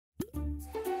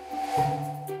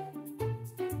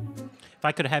If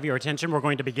I could have your attention, we're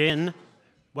going to begin.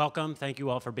 Welcome. Thank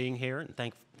you all for being here, and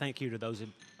thank you to those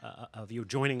of you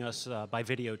joining us by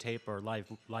videotape or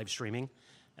live streaming.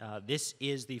 This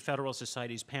is the Federalist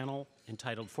Society's panel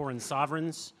entitled Foreign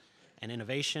Sovereigns and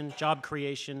Innovation, Job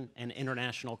Creation, and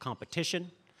International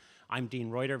Competition. I'm Dean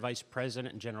Reuter, Vice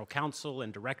President and General Counsel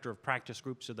and Director of Practice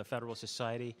Groups of the Federalist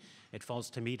Society. It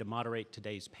falls to me to moderate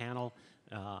today's panel,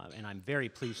 and I'm very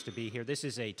pleased to be here. This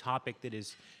is a topic that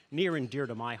is near and dear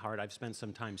to my heart. I've spent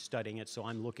some time studying it, so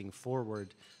I'm looking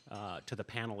forward to the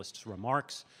panelists'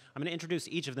 remarks. I'm going to introduce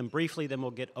each of them briefly, then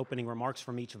we'll get opening remarks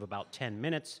from each of about 10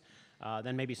 minutes,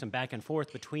 then maybe some back and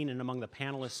forth between and among the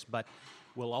panelists, but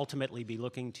we'll ultimately be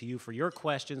looking to you for your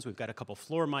questions. We've got a couple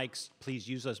floor mics. Please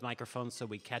use those microphones so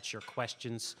we catch your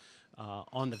questions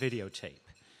on the videotape.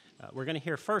 We're going to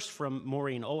hear first from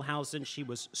Maureen Ohlhausen. She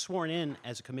was sworn in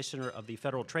as a commissioner of the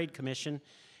Federal Trade Commission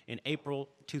in April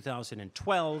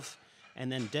 2012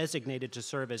 and then designated to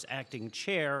serve as acting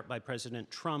chair by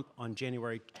President Trump on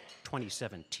January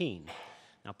 2017.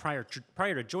 Now, prior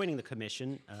to joining the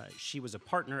commission, she was a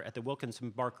partner at the Wilkinson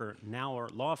Barker Nauer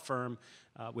law firm,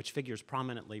 which figures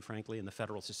prominently, frankly, in the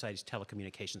Federal Society's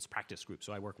telecommunications practice group,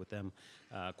 so I work with them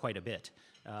quite a bit.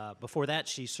 Before that,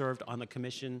 she served on the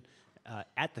commission,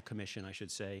 at the commission, I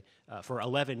should say, for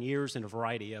 11 years in a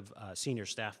variety of senior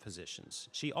staff positions.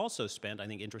 She also spent, I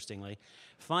think interestingly,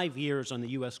 5 years on the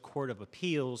U.S. Court of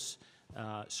Appeals,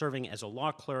 serving as a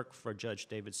law clerk for Judge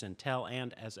David Sentel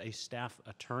and as a staff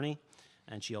attorney.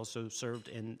 And she also served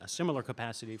in a similar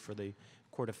capacity for the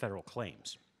Court of Federal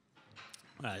Claims.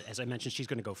 As I mentioned, she's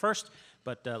going to go first,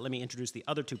 but let me introduce the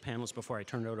other two panelists before I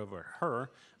turn it over to her.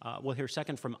 We'll hear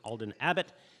second from Alden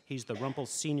Abbott. He's the Rumpel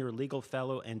Senior Legal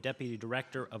Fellow and Deputy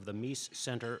Director of the Meese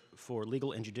Center for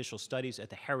Legal and Judicial Studies at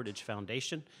the Heritage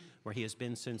Foundation, where he has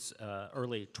been since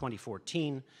early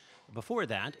 2014. Before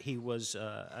that, he was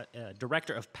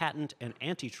Director of Patent and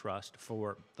Antitrust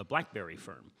for the BlackBerry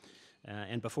firm.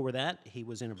 And before that, he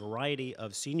was in a variety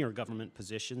of senior government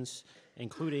positions,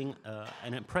 including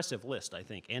an impressive list, I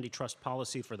think: antitrust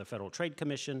policy for the Federal Trade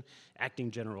Commission, acting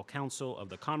general counsel of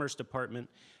the Commerce Department,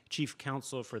 chief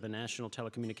counsel for the National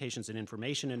Telecommunications and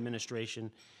Information Administration,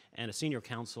 and a senior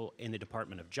counsel in the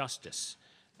Department of Justice.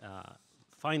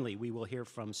 Finally, we will hear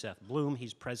from Seth Bloom.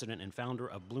 He's president and founder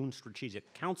of Bloom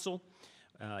Strategic Counsel.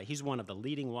 He's one of the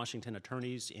leading Washington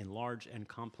attorneys in large and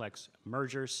complex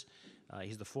mergers.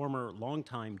 He's the former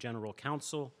longtime general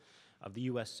counsel of the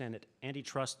U.S. Senate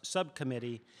Antitrust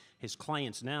Subcommittee. His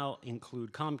clients now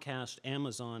include Comcast,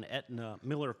 Amazon, Aetna,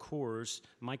 Miller Coors,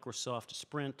 Microsoft,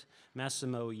 Sprint,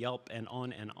 Massimo, Yelp, and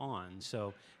on and on.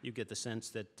 So you get the sense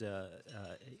that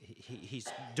he's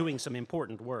doing some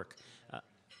important work.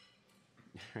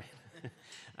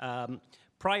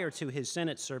 Prior to his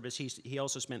Senate service, he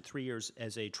also spent 3 years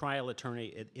as a trial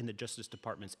attorney in the Justice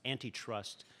Department's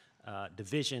antitrust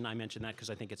division. I mention that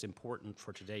because I think it's important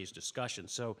for today's discussion.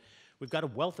 So we've got a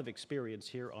wealth of experience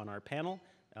here on our panel.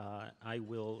 I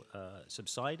will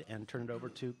subside and turn it over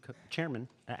to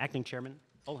Acting Chairman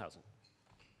Ohlhausen.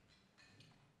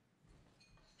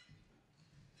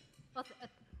 Well,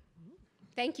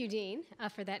 thank you, Dean,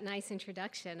 for that nice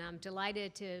introduction. I'm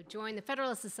delighted to join the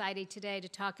Federalist Society today to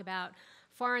talk about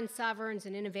foreign sovereigns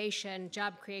and innovation,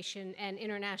 job creation, and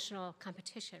international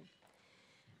competition.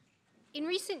 In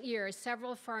recent years,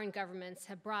 several foreign governments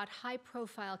have brought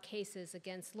high-profile cases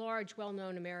against large,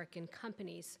 well-known American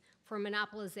companies for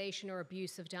monopolization or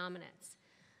abuse of dominance.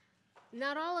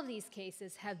 Not all of these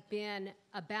cases have been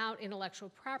about intellectual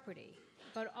property,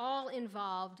 but all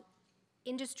involved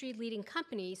industry-leading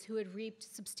companies who had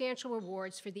reaped substantial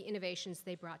rewards for the innovations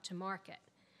they brought to market.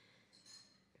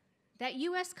 That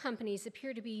U.S. companies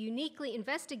appear to be uniquely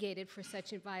investigated for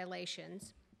such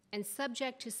violations and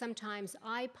subject to sometimes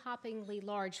eye-poppingly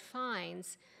large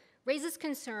fines raises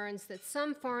concerns that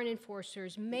some foreign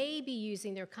enforcers may be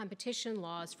using their competition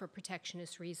laws for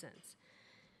protectionist reasons.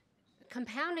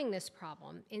 Compounding this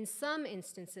problem, in some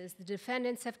instances, the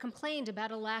defendants have complained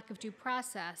about a lack of due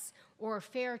process or a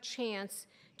fair chance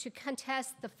to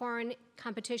contest the foreign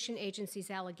competition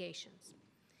agency's allegations.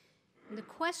 And the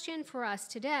question for us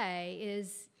today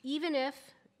is, even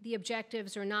if the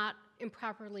objectives are not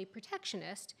improperly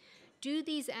protectionist, do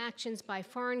these actions by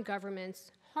foreign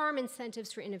governments harm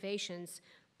incentives for innovations,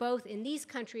 both in these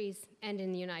countries and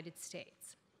in the United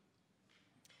States?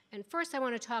 And first, I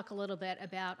want to talk a little bit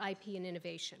about IP and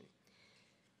innovation.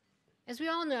 As we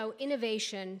all know,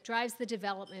 innovation drives the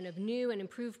development of new and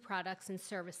improved products and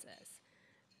services.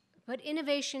 But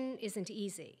innovation isn't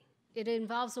easy. It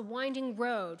involves a winding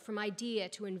road from idea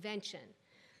to invention,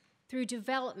 through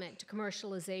development to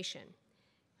commercialization.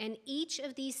 And each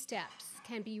of these steps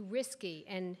can be risky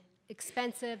and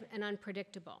expensive, and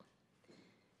unpredictable.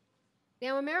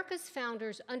 Now, America's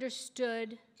founders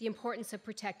understood the importance of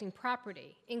protecting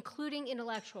property, including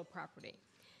intellectual property.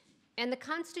 And the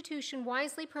Constitution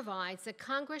wisely provides that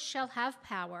Congress shall have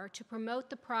power to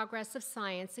promote the progress of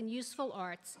science and useful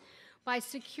arts by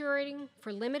securing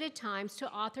for limited times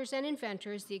to authors and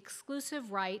inventors the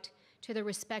exclusive right to their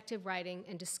respective writing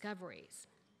and discoveries.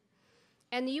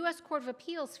 And the U.S. Court of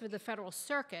Appeals for the Federal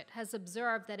Circuit has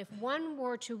observed that if one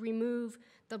were to remove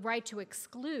the right to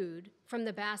exclude from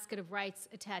the basket of rights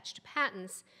attached to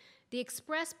patents, the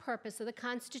express purpose of the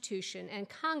Constitution and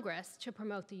Congress to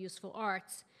promote the useful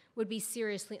arts would be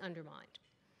seriously undermined.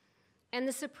 And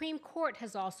the Supreme Court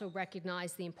has also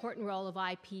recognized the important role of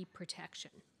IP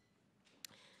protection.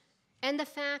 And the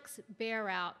facts bear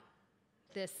out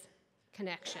this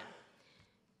connection.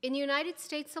 In the United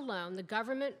States alone, the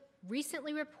government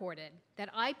recently reported that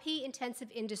IP-intensive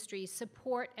industries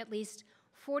support at least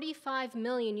 45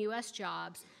 million U.S.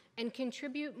 jobs and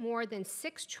contribute more than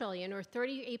 $6 trillion, or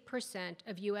 38%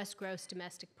 of U.S. gross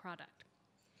domestic product.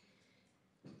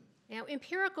 Now,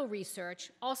 empirical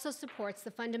research also supports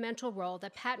the fundamental role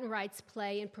that patent rights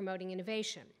play in promoting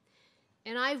innovation.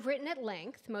 And I've written at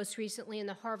length, most recently in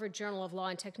the Harvard Journal of Law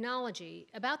and Technology,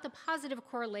 about the positive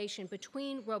correlation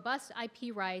between robust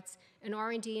IP rights and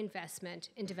R&D investment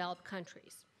in developed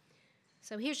countries.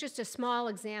 So here's just a small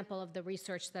example of the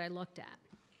research that I looked at.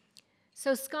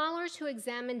 So scholars who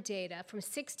examined data from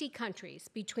 60 countries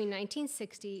between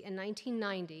 1960 and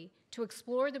 1990 to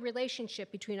explore the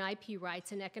relationship between IP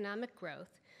rights and economic growth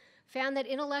found that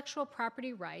intellectual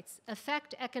property rights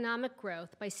affect economic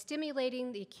growth by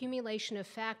stimulating the accumulation of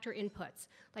factor inputs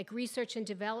like research and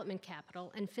development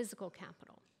capital and physical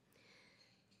capital.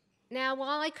 Now,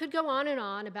 while I could go on and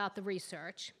on about the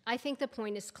research, I think the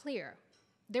point is clear.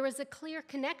 There is a clear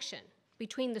connection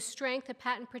between the strength of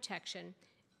patent protection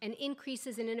and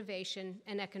increases in innovation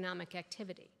and economic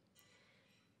activity.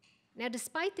 Now,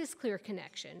 despite this clear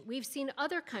connection, we've seen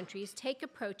other countries take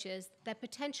approaches that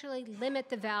potentially limit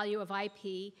the value of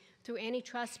IP through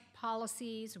antitrust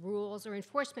policies, rules, or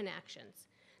enforcement actions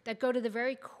that go to the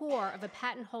very core of a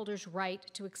patent holder's right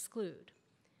to exclude.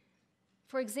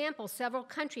 For example, several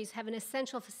countries have an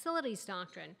essential facilities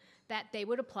doctrine that they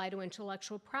would apply to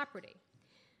intellectual property.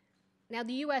 Now,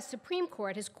 the U.S. Supreme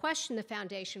Court has questioned the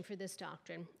foundation for this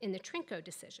doctrine in the Trinco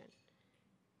decision.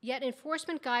 Yet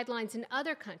enforcement guidelines in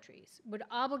other countries would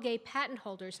obligate patent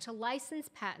holders to license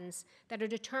patents that are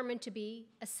determined to be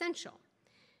essential,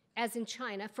 as in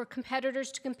China, for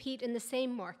competitors to compete in the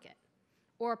same market,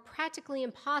 or practically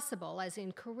impossible, as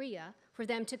in Korea, for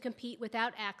them to compete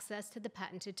without access to the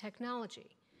patented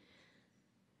technology.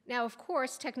 Now, of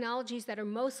course, technologies that are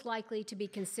most likely to be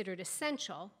considered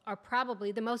essential are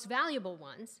probably the most valuable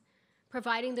ones,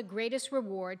 providing the greatest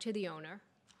reward to the owner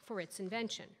for its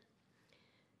invention.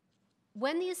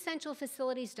 When the essential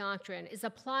facilities doctrine is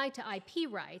applied to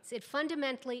IP rights, it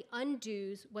fundamentally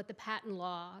undoes what the patent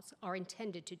laws are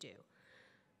intended to do.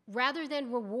 Rather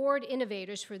than reward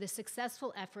innovators for the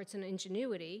successful efforts and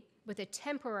ingenuity with a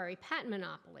temporary patent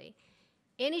monopoly,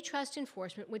 antitrust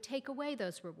enforcement would take away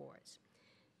those rewards.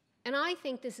 And I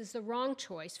think this is the wrong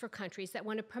choice for countries that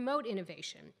want to promote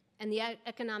innovation and the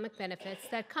economic benefits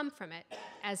that come from it,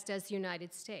 as does the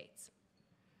United States.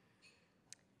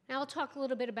 Now I'll talk a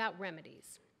little bit about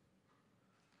remedies.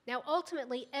 Now,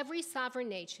 ultimately, every sovereign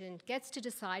nation gets to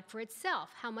decide for itself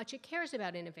how much it cares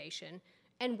about innovation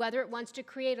and whether it wants to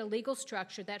create a legal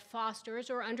structure that fosters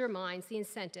or undermines the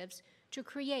incentives to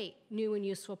create new and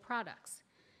useful products.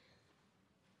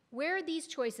 Where these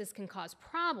choices can cause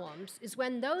problems is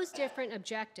when those different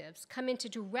objectives come into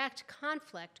direct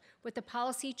conflict with the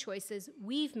policy choices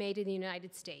we've made in the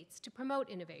United States to promote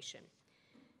innovation.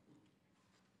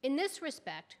 In this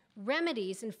respect,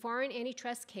 remedies in foreign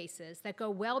antitrust cases that go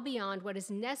well beyond what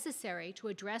is necessary to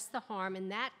address the harm in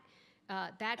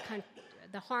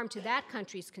the harm to that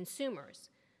country's consumers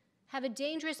have a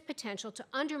dangerous potential to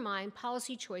undermine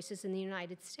policy choices in the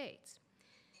United States.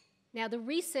 Now, the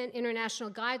recent international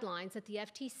guidelines that the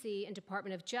FTC and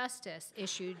Department of Justice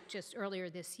issued just earlier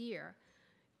this year,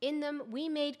 in them we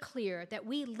made clear that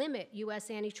we limit U.S.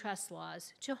 antitrust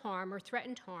laws to harm or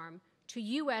threatened harm to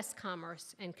U.S.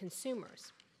 commerce and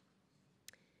consumers.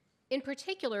 In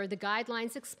particular, the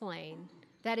guidelines explain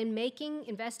that in making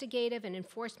investigative and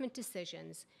enforcement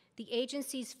decisions, the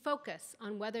agencies focus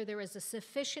on whether there is a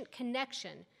sufficient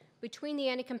connection between the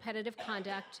anti-competitive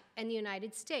conduct and the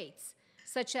United States,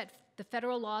 such that the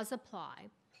federal laws apply,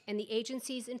 and the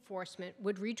agency's enforcement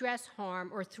would redress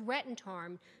harm or threatened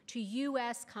harm to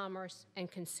U.S. commerce and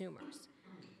consumers.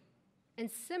 And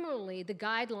similarly, the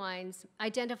guidelines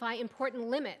identify important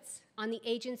limits on the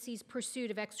agency's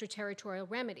pursuit of extraterritorial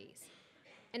remedies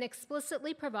and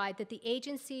explicitly provide that the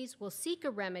agencies will seek a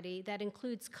remedy that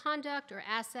includes conduct or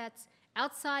assets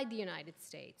outside the United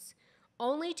States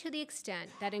only to the extent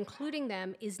that including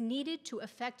them is needed to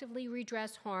effectively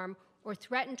redress harm or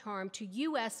threatened harm to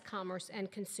U.S. commerce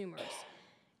and consumers,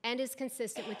 and is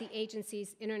consistent with the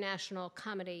agency's international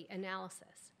comity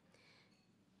analysis.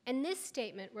 And this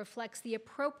statement reflects the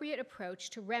appropriate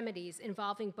approach to remedies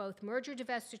involving both merger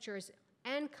divestitures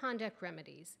and conduct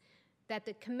remedies that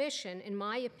the Commission, in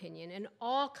my opinion, and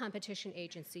all competition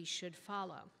agencies should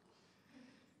follow.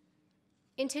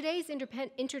 In today's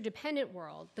interdependent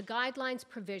world, the guidelines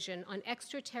provision on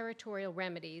extraterritorial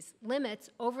remedies limits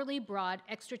overly broad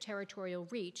extraterritorial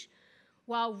reach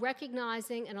while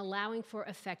recognizing and allowing for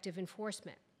effective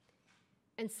enforcement.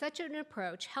 And such an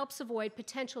approach helps avoid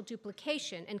potential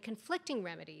duplication and conflicting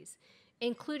remedies,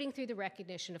 including through the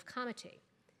recognition of comity.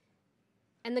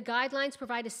 And the guidelines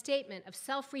provide a statement of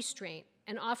self-restraint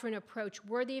and offer an approach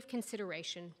worthy of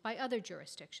consideration by other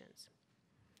jurisdictions.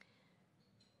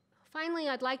 Finally,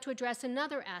 I'd like to address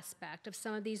another aspect of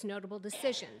some of these notable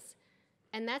decisions,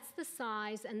 and that's the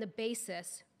size and the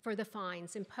basis for the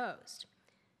fines imposed.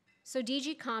 So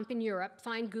DG Comp in Europe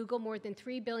fined Google more than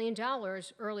 $3 billion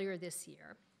earlier this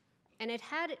year, and it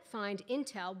had fined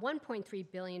Intel $1.3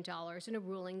 billion in a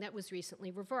ruling that was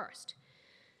recently reversed.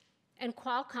 And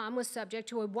Qualcomm was subject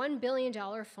to a $1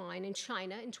 billion fine in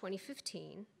China in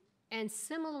 2015, and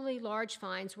similarly large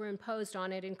fines were imposed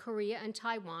on it in Korea and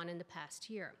Taiwan in the past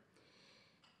year.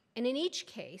 And in each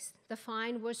case, the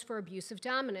fine was for abuse of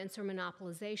dominance or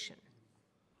monopolization.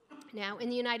 Now, in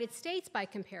the United States, by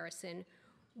comparison,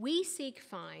 we seek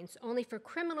fines only for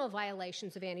criminal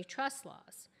violations of antitrust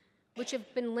laws, which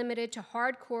have been limited to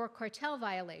hardcore cartel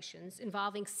violations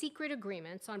involving secret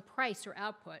agreements on price or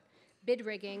output, bid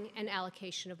rigging, and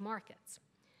allocation of markets.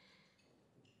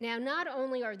 Now, not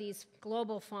only are these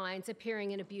global fines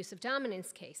appearing in abuse of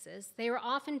dominance cases, they are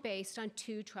often based on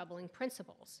two troubling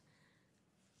principles.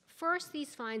 First,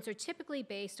 these fines are typically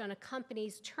based on a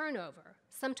company's turnover,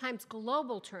 sometimes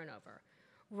global turnover,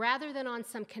 rather than on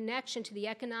some connection to the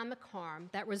economic harm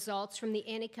that results from the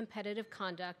anti-competitive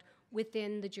conduct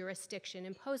within the jurisdiction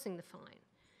imposing the fine.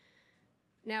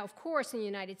 Now, of course, in the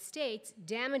United States,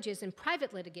 damages in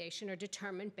private litigation are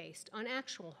determined based on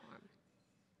actual harm.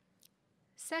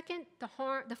 Second,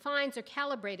 the fines are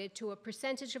calibrated to a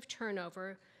percentage of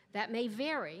turnover that may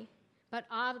vary, but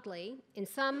oddly, in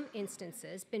some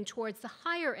instances, been towards the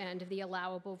higher end of the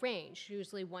allowable range,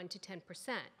 usually 1% to 10%.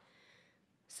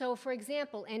 So, for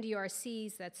example,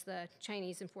 NDRC's, that's the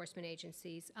Chinese enforcement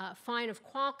agency's, fine of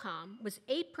Qualcomm was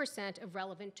 8% of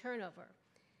relevant turnover.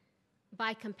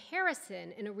 By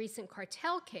comparison, in a recent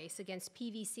cartel case against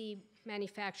PVC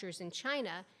manufacturers in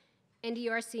China,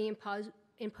 NDRC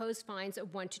imposed fines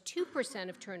of 1% to 2%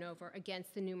 of turnover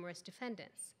against the numerous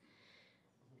defendants.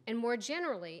 And more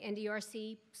generally,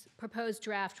 NDRC proposed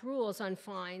draft rules on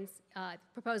fines,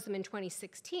 proposed them in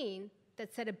 2016,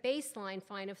 that set a baseline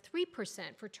fine of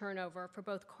 3% for turnover for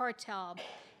both cartel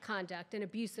conduct and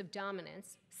abuse of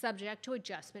dominance, subject to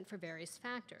adjustment for various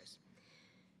factors.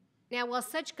 Now, while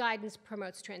such guidance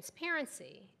promotes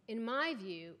transparency, in my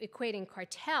view, equating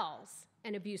cartels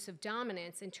and abuse of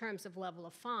dominance in terms of level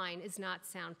of fine is not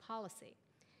sound policy.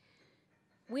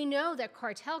 We know that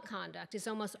cartel conduct is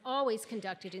almost always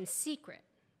conducted in secret,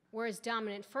 whereas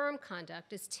dominant firm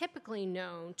conduct is typically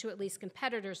known to at least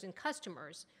competitors and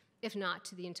customers, if not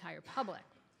to the entire public.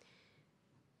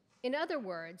 In other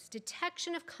words,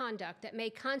 detection of conduct that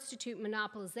may constitute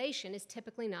monopolization is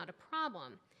typically not a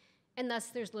problem, and thus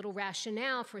there's little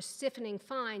rationale for stiffening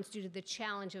fines due to the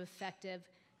challenge of effective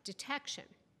detection.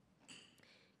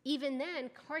 Even then,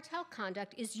 cartel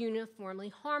conduct is uniformly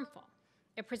harmful.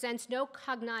 It presents no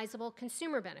cognizable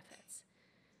consumer benefits.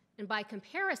 And by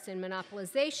comparison,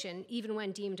 monopolization, even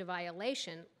when deemed a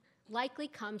violation, likely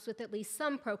comes with at least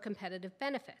some pro-competitive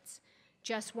benefits,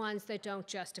 just ones that don't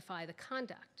justify the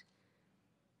conduct.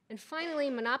 And finally,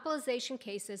 monopolization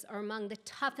cases are among the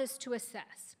toughest to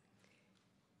assess.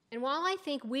 And while I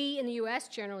think we in the US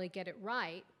generally get it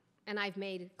right, and I've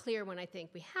made it clear when I think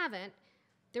we haven't,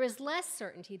 there is less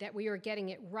certainty that we are getting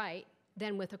it right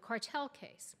than with a cartel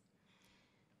case.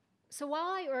 So while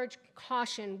I urge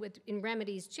caution in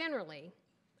remedies generally,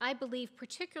 I believe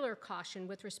particular caution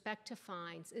with respect to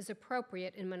fines is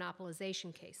appropriate in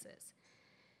monopolization cases.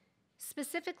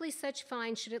 Specifically, such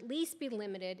fines should at least be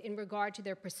limited in regard to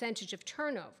their percentage of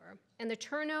turnover, and the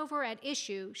turnover at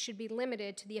issue should be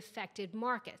limited to the affected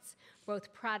markets,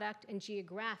 both product and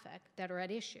geographic, that are at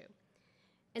issue.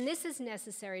 And this is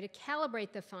necessary to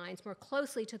calibrate the fines more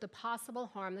closely to the possible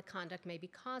harm the conduct may be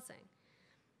causing.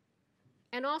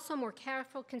 And also more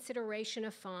careful consideration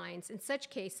of fines in such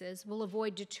cases will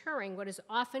avoid deterring what is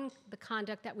often the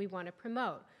conduct that we want to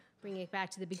promote, bringing it back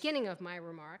to the beginning of my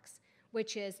remarks,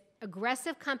 which is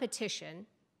aggressive competition,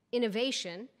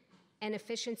 innovation, and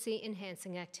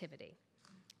efficiency-enhancing activity.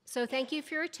 So thank you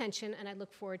for your attention, and I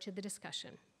look forward to the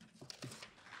discussion.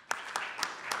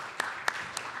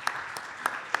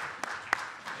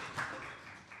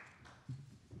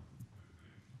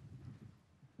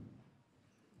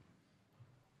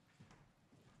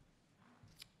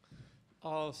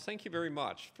 Thank you very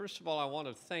much. First of all, I want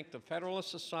to thank the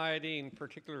Federalist Society, in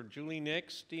particular Julie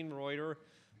Nix, Dean Reuter,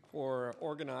 for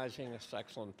organizing this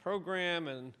excellent program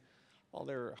and all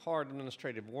their hard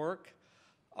administrative work.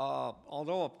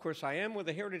 Although, of course, I am with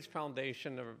the Heritage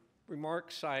Foundation, the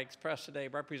remarks I express today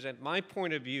represent my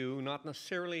point of view, not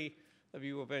necessarily the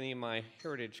view of any of my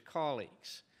Heritage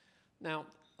colleagues. Now,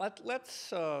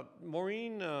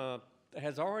 Maureen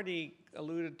has already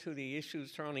alluded to the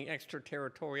issues surrounding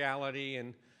extraterritoriality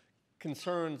and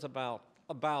concerns about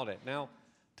it. Now,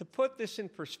 to put this in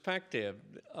perspective,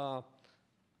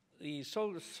 the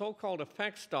so-called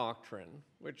effects doctrine,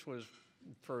 which was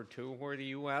referred to, where the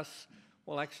U.S.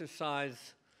 will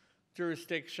exercise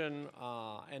jurisdiction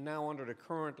and now under the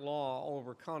current law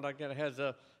over conduct that has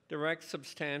a direct,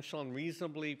 substantial, and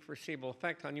reasonably foreseeable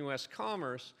effect on U.S.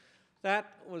 commerce,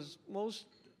 that was most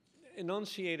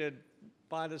enunciated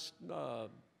by this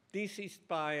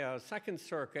Second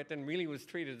Circuit and really was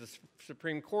treated as a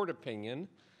Supreme Court opinion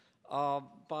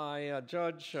by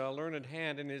Judge Learned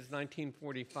Hand in his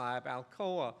 1945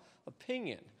 Alcoa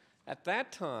opinion. At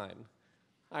that time,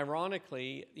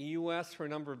 ironically, the U.S. for a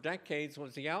number of decades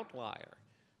was the outlier.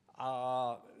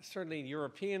 Certainly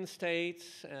European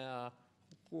states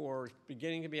who were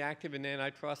beginning to be active in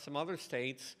antitrust, some other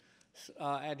states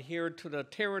adhered to the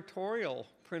territorial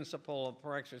principle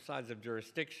for exercise of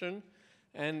jurisdiction,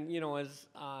 and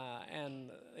and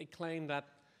they claimed that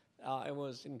it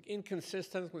was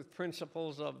inconsistent with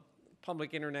principles of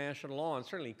public international law and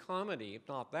certainly comity, if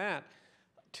not that,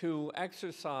 to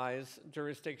exercise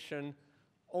jurisdiction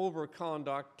over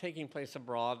conduct taking place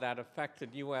abroad that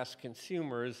affected U.S.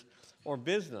 consumers or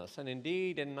business. And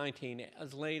indeed,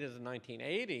 as late as the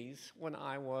 1980s, when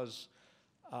I was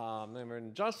member in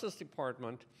the Justice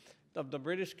Department, the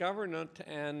British government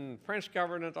and French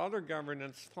government, other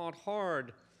governments fought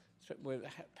hard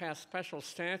passed special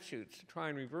statutes to try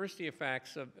and reverse the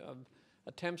effects of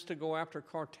attempts to go after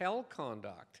cartel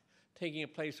conduct taking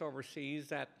place overseas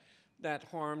that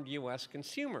harmed U.S.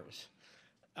 consumers.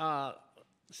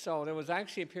 So there was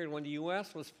actually a period when the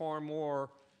U.S. was far more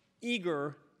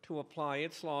eager to apply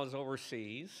its laws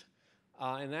overseas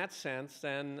in that sense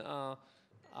than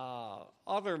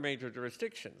other major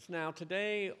jurisdictions. Now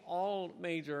today, all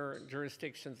major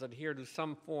jurisdictions adhere to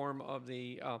some form of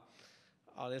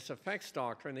this effects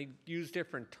doctrine. They use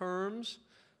different terms,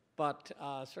 but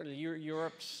certainly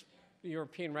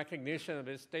European recognition of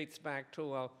this dates back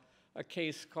to a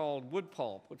case called wood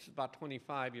pulp, which is about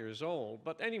 25 years old.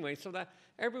 But anyway, so that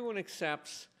everyone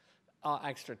accepts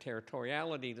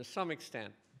extraterritoriality to some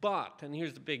extent. But, and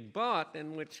here's the big but,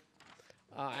 in which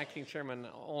Acting Chairman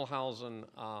Ohlhausen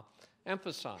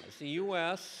emphasized, the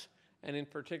U.S., and in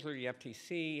particular the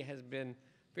FTC, has been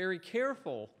very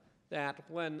careful that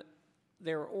when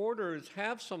their orders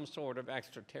have some sort of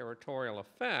extraterritorial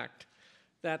effect,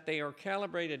 that they are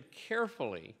calibrated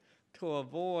carefully to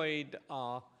avoid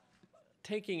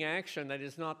taking action that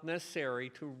is not necessary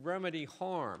to remedy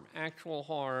harm, actual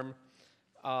harm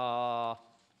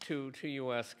to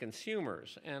U.S.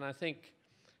 consumers. And I think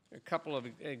a couple of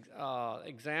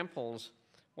examples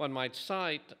one might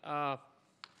cite.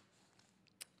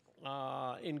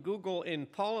 In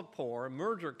Polypore, a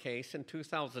merger case in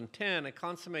 2010, a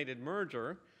consummated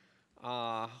merger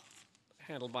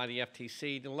handled by the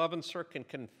FTC, the 11th Circuit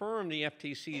confirmed the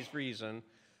FTC's reason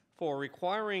for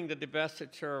requiring the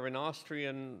divestiture of an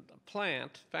Austrian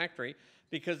factory,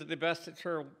 because the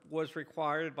divestiture was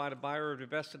required by the buyer of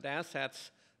divested assets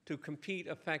to compete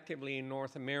effectively in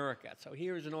North America. So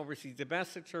here's an overseas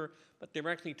divestiture, but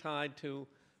directly tied to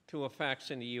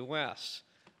effects in the U.S.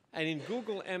 And in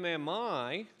Google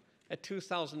MMI, a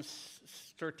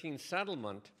 2013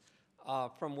 settlement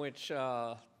from which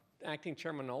Acting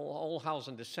Chairman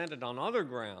Ohlhausen dissented on other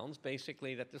grounds,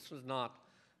 basically that this was not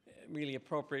really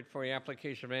appropriate for the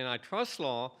application of antitrust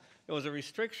law. It was a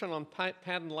restriction on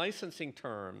patent licensing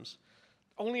terms,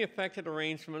 only affected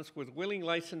arrangements with willing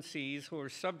licensees who are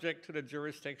subject to the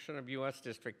jurisdiction of U.S.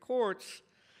 district courts.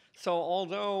 So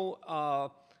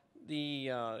although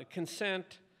the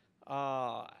consent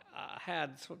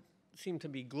seemed to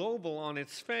be global on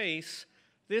its face,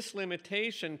 this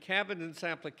limitation cabined its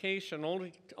application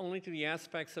only to the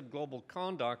aspects of global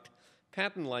conduct,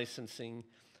 patent licensing,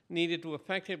 needed to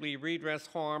effectively redress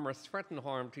harm or threaten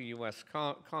harm to U.S.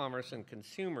 commerce and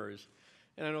consumers.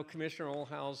 And I know Commissioner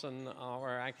Ohlhausen,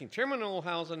 or Acting Chairman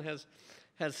Ohlhausen,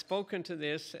 has spoken to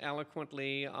this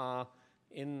eloquently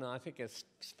in, I think, a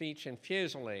speech in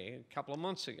Fiesole a couple of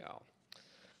months ago.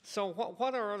 So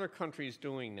what are other countries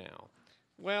doing now?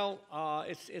 Well,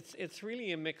 it's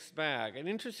really a mixed bag. And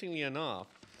interestingly enough,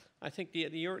 I think the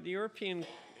European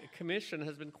Commission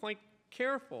has been quite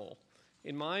careful,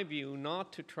 in my view,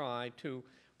 not to try to,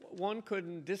 one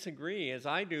couldn't disagree, as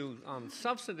I do, on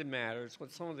substantive matters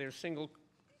with some of their single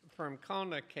firm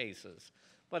conduct cases.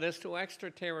 But as to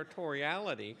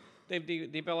extraterritoriality,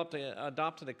 they've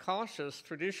adopted a cautious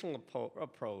traditional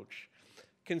approach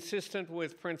consistent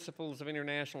with principles of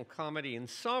international comity and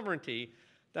sovereignty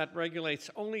that regulates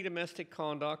only domestic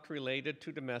conduct related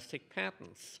to domestic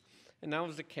patents. And that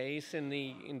was the case in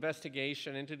the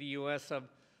investigation into the U.S. of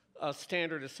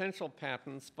standard essential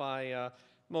patents by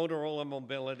Motorola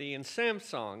Mobility and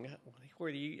Samsung,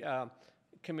 where the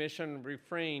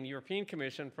European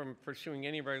Commission from pursuing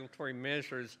any regulatory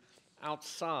measures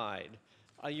outside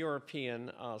a European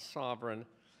sovereign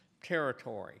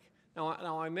territory.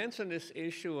 Now, I mentioned this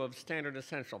issue of standard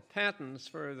essential patents.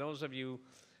 For those of you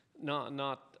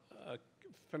not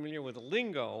familiar with the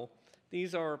lingo,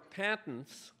 these are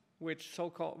patents which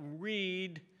so-called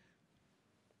read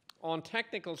on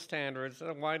technical standards that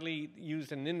are widely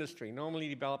used in industry, normally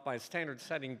developed by a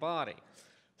standard-setting body.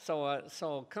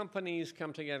 So companies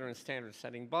come together in a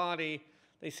standard-setting body.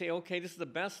 They say, okay, this is the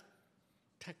best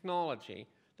technology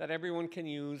that everyone can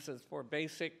use as for a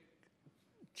basic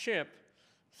chip,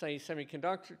 say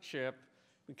semiconductor chip.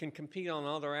 We can compete on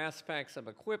other aspects of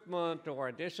equipment or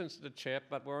additions to the chip,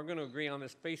 but we're going to agree on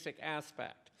this basic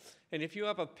aspect. And if you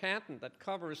have a patent that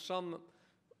covers some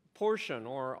portion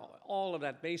or all of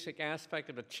that basic aspect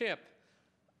of a chip,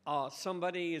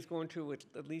 somebody is going to,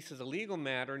 at least as a legal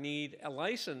matter, need a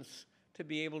license to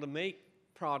be able to make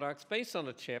products based on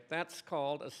the chip. That's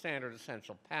called a standard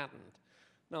essential patent.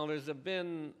 Now, there's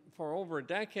been, for over a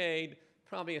decade,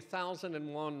 probably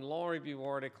 1,001 law review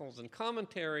articles and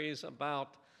commentaries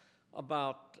about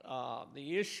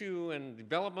the issue and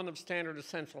development of standard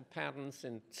essential patents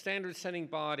in standard-setting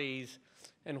bodies,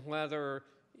 and whether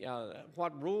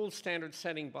what rules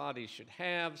standard-setting bodies should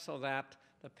have so that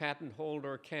the patent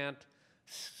holder can't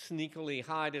sneakily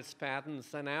hide its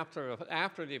patents, and after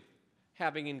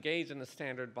having engaged in a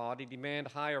standard body, demand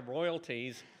higher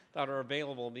royalties that are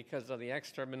available because of the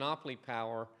extra monopoly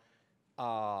power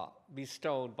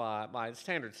bestowed by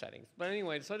standard settings. But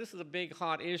anyway, so this is a big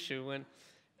hot issue,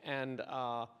 and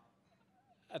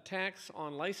attacks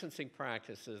on licensing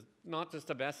practices, not just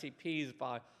of SEPs,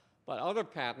 but other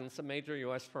patents of major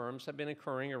U.S. firms have been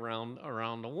occurring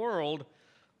around the world.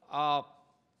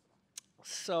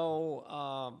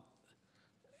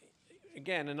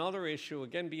 Again, another issue,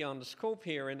 again, beyond the scope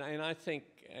here, and I think,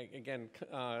 again,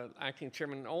 Acting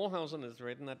Chairman Ohlhausen has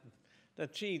written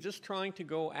that, gee, just trying to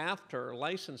go after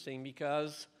licensing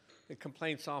because the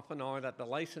complaints often are that the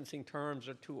licensing terms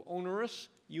are too onerous,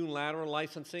 unilateral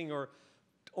licensing or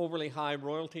overly high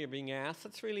royalty are being asked.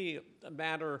 It's really a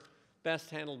matter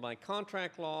best handled by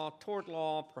contract law, tort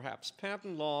law, perhaps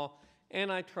patent law.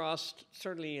 Antitrust,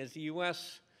 certainly as the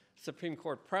U.S. Supreme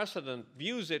Court precedent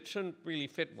views it, shouldn't really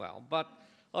fit well. But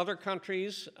other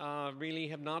countries really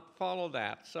have not followed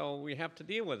that, so we have to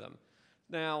deal with them.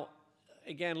 Now,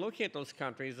 again, looking at those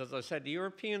countries, as I said, the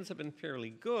Europeans have been fairly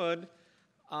good.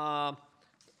 Not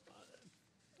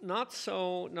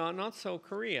so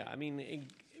Korea. I mean,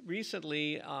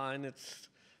 recently, a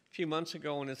few months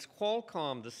ago, in its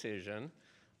Qualcomm decision,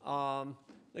 the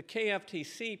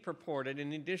KFTC purported,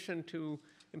 in addition to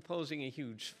imposing a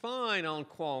huge fine on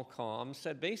Qualcomm,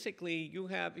 said basically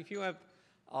if you have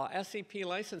SEP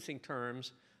licensing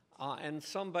terms and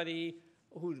somebody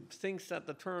who thinks that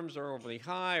the terms are overly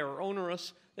high or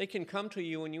onerous, they can come to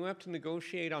you and you have to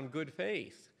negotiate on good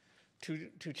faith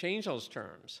to change those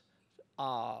terms.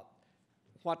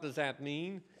 What does that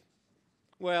mean?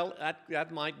 Well,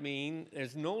 that might mean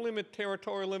there's no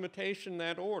territorial limitation in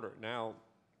that order. Now,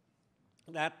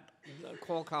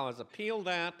 Qualcomm has appealed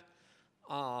that.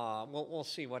 We'll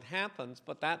see what happens,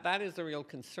 but that is the real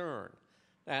concern,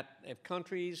 that if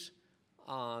countries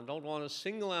don't want to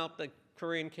single out the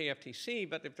Korean KFTC,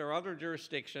 but if there are other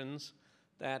jurisdictions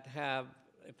that have,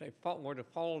 if they were to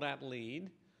follow that lead,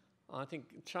 I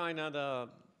think China,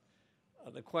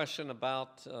 the question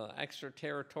about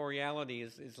extraterritoriality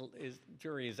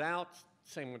jury is out,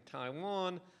 same with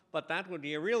Taiwan, but that would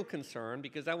be a real concern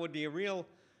because that would be a real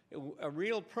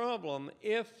problem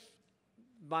if,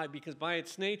 because by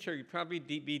its nature, you'd probably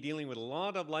be dealing with a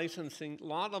lot of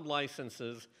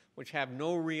licenses which have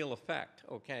no real effect,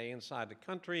 okay, inside the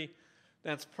country.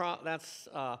 That's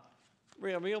a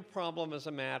real problem as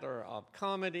a matter of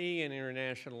comedy and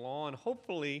international law, and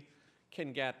hopefully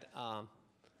should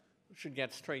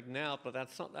get straightened out, but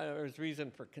there's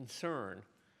reason for concern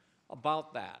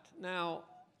about that. Now,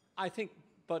 I think,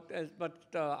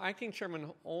 Acting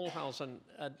Chairman Ohlhausen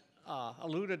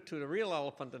alluded to the real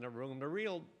elephant in the room, the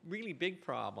really big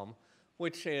problem,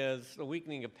 which is the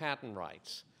weakening of patent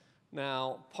rights.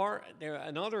 Now,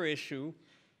 another issue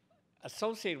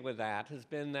associated with that has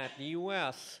been that the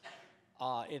U.S.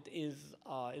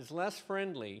 Is less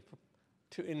friendly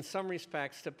in some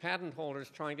respects to patent holders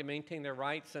trying to maintain their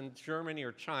rights than Germany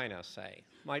or China, say.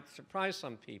 Might surprise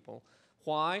some people.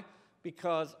 Why?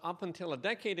 Because up until a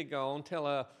decade ago, until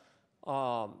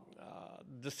a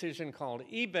decision called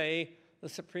eBay, the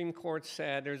Supreme Court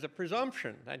said there's a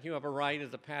presumption that you have a right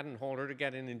as a patent holder to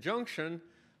get an injunction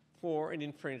for an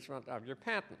infringement of your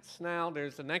patents. Now,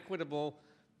 there's an equitable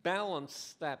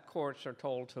balance that courts are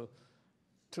told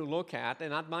to look at,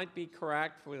 and that might be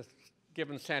correct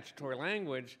given statutory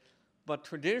language, but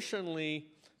traditionally,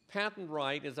 patent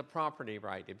right is a property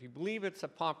right. If you believe it's a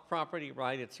property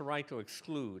right, it's a right to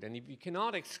exclude. And if you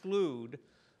cannot exclude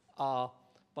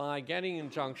by getting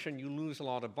injunction, you lose a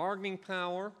lot of bargaining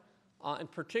power,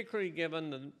 and particularly given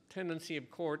the tendency of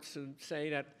courts to say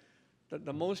that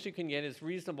the most you can get is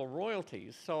reasonable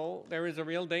royalties. So there is a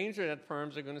real danger that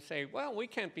firms are going to say, well, we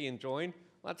can't be enjoined.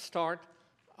 Let's start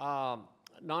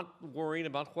not worrying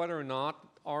about whether or not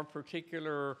our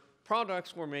particular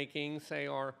products we're making, say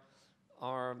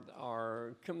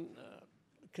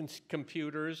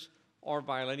computers, are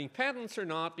violating patents or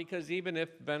not, because even if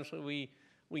eventually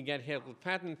we get hit with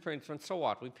patent infringement, so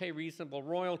what? We pay reasonable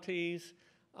royalties.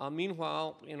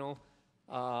 Meanwhile,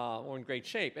 we're in great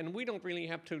shape. And we don't really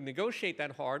have to negotiate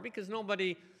that hard because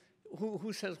nobody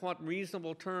who says what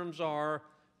reasonable terms are,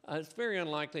 it's very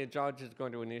unlikely a judge is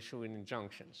going to issue an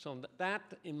injunction. So that,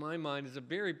 in my mind, is a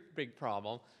very big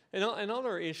problem. And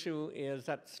another issue is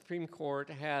that the Supreme Court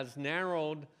has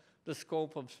narrowed the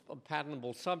scope of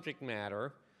patentable subject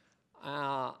matter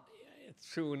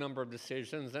through a number of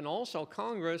decisions. And also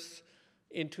Congress,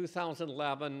 in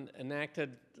 2011,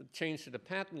 enacted a change to the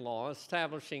patent law,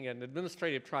 establishing an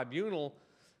administrative tribunal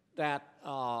that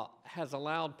has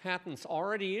allowed patents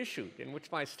already issued, in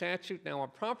which by statute now are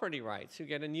property rights. You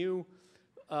get a new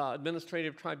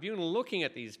administrative tribunal looking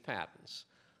at these patents.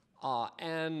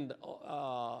 And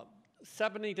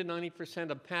 70 to 90%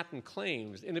 of patent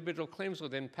claims, individual claims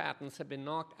within patents, have been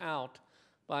knocked out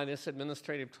by this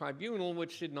administrative tribunal,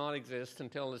 which did not exist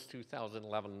until this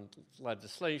 2011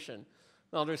 legislation.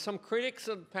 Now, there's some critics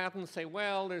of patents say,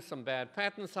 well, there's some bad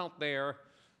patents out there.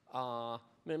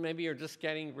 Maybe you're just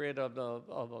getting rid of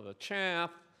the chaff.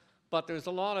 But there's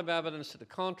a lot of evidence to the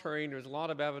contrary. There's a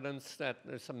lot of evidence that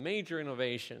there's some major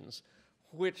innovations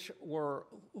whose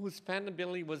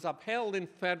patentability was upheld in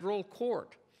federal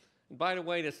court. And by the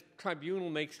way, this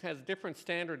tribunal has different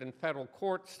standard than federal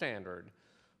court standard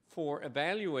for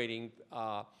evaluating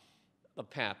the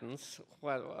patents.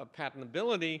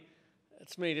 Patentability,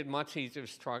 it's made it much easier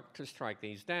to strike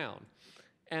these down.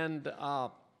 And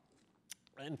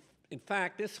in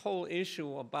fact, this whole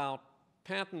issue about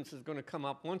patents is going to come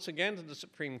up once again to the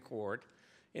Supreme Court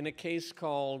in a case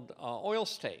called Oil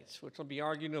States, which will be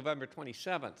argued November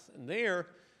 27th. And there,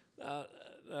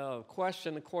 the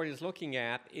question the court is looking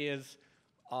at is,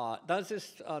 does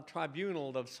this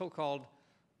tribunal, the so-called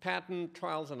Patent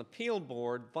Trials and Appeal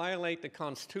Board, violate the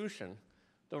Constitution,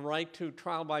 the right to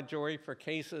trial by jury for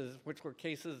cases which were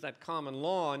cases at common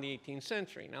law in the 18th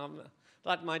century? Now,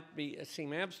 that might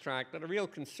seem abstract, but a real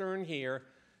concern here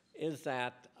is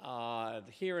that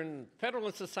here in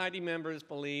Federalist Society, members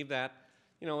believe that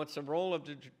it's the role of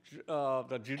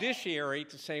the judiciary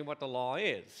to say what the law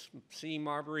is. See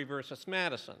Marbury versus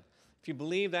Madison. If you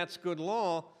believe that's good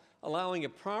law, allowing a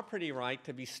property right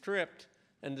to be stripped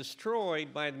and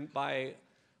destroyed by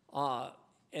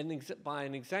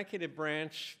an executive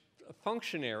branch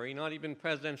functionary, not even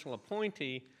presidential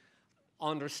appointee,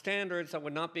 under standards that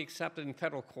would not be accepted in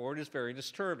federal court is very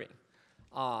disturbing.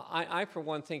 I, for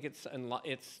one, think it's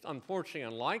unfortunately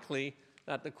unlikely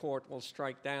that the court will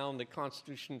strike down the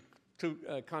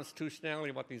constitutionality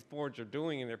of what these boards are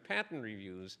doing in their patent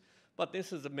reviews, but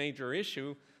this is a major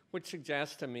issue which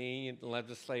suggests to me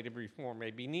legislative reform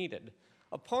may be needed.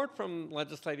 Apart from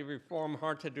legislative reform,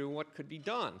 hard to do, what could be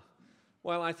done?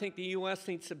 Well, I think the U.S.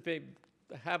 needs to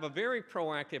have a very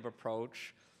proactive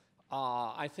approach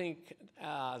I think,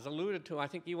 as alluded to, I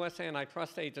think U.S.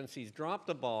 antitrust agencies dropped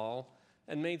the ball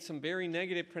and made some very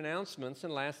negative pronouncements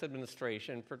in last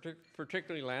administration,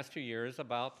 particularly last 2 years,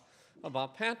 about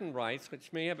patent rights,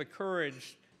 which may have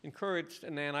encouraged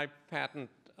an anti-patent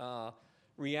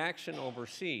reaction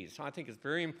overseas. So I think it's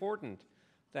very important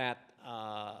that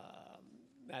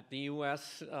that the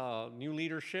U.S. New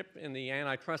leadership in the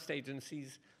antitrust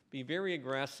agencies be very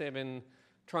aggressive in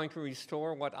trying to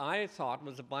restore what I thought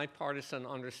was a bipartisan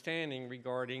understanding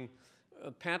regarding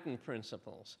patent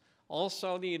principles.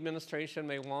 Also, the administration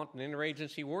may want an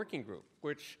interagency working group,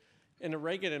 which in the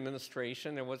Reagan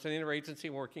administration, there was an interagency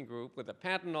working group with the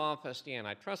Patent Office, the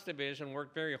Antitrust Division,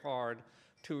 worked very hard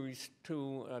to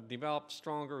develop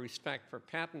stronger respect for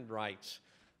patent rights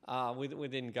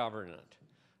within government.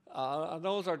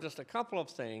 Those are just a couple of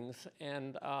things,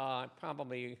 and I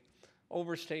probably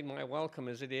overstayed my welcome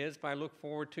as it is, but I look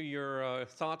forward to your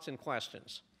thoughts and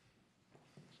questions.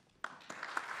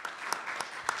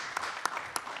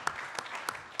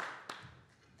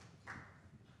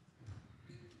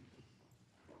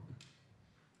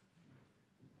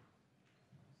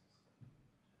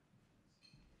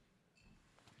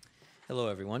 Hello,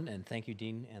 everyone, and thank you,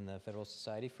 Dean and the Federalist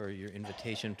Society, for your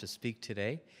invitation to speak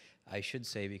today. I should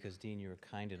say, because Dean, you were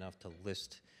kind enough to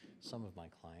list some of my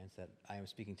clients, that I am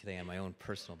speaking today on my own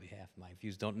personal behalf. My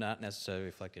views don't not necessarily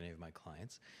reflect any of my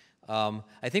clients.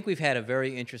 I think we've had a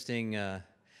very interesting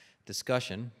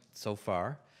discussion so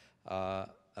far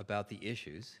about the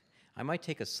issues. I might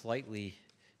take a slightly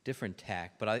different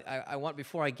tack, but I want,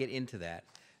 before I get into that,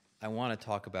 I want to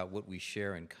talk about what we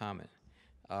share in common.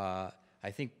 I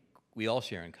think we all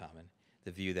share in common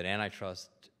the view that antitrust,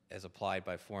 as applied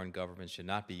by foreign governments, should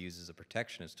not be used as a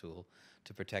protectionist tool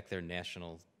to protect their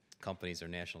national companies or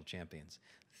national champions.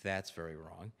 That's very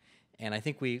wrong. And I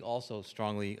think we also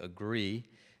strongly agree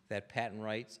that patent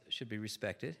rights should be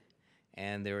respected,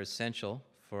 and they're essential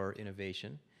for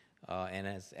innovation. And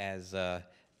as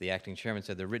the acting chairman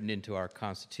said, they're written into our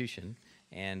Constitution,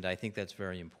 and I think that's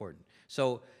very important.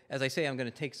 So, as I say, I'm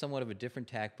going to take somewhat of a different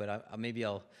tack, but maybe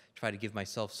I'll try to give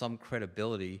myself some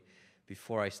credibility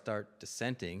before I start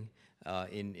dissenting.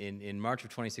 In March of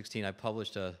 2016, I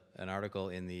published an article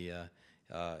in the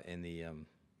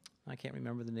I can't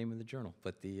remember the name of the journal,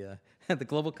 but the the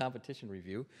Global Competition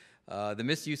Review. The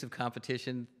misuse of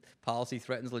competition policy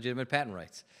threatens legitimate patent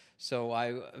rights. So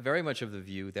I very much of the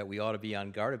view that we ought to be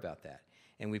on guard about that.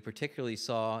 And we particularly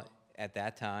saw at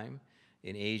that time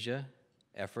in Asia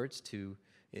efforts to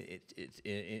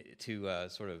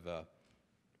sort of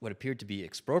what appeared to be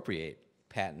expropriate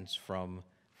patents from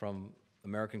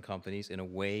American companies in a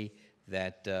way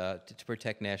that to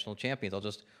protect national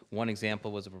champions. One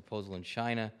example was a proposal in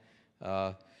China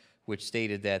which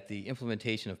stated that the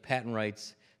implementation of patent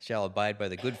rights shall abide by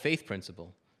the good faith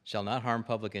principle, shall not harm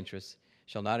public interests,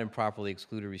 shall not improperly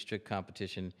exclude or restrict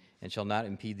competition, and shall not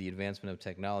impede the advancement of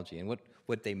technology. And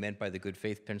what they meant by the good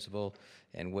faith principle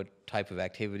and what type of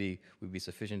activity would be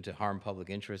sufficient to harm public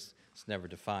interests is never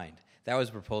defined. That was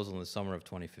a proposal in the summer of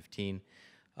 2015.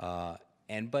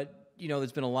 But you know,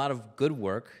 there's been a lot of good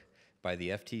work by the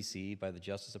FTC, by the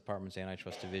Justice Department's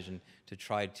Antitrust Division, to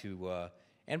try to,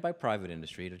 and by private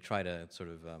industry, to try to sort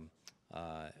of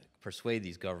persuade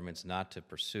these governments not to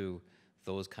pursue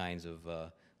those kinds of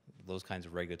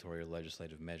regulatory or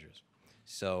legislative measures.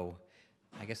 So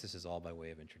I guess this is all by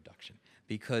way of introduction,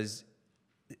 because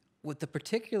with the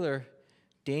particular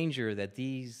danger that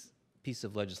these pieces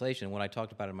of legislation, what I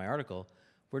talked about in my article,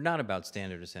 were not about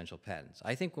standard essential patents.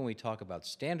 I think when we talk about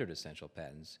standard essential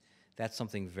patents, that's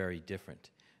something very different.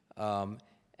 And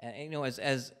you know,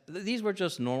 as these were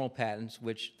just normal patents,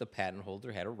 which the patent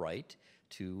holder had a right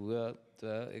to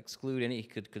exclude any,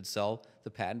 could sell the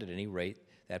patent at any rate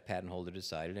that patent holder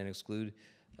decided, and exclude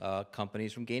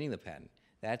companies from gaining the patent.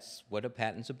 That's what a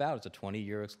patent's about. It's a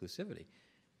 20-year exclusivity.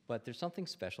 But there's something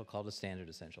special called a standard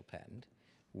essential patent,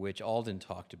 which Alden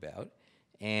talked about,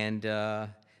 and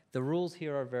the rules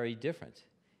here are very different.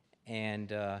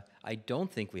 And I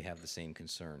don't think we have the same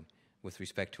concern with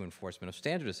respect to enforcement of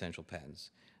standard essential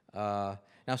patents.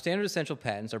 Now, standard essential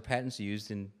patents are patents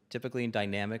used typically in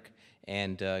dynamic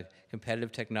and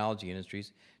competitive technology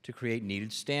industries to create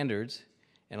needed standards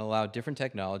and allow different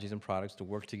technologies and products to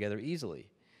work together easily.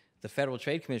 The Federal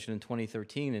Trade Commission in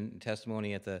 2013, in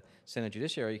testimony at the Senate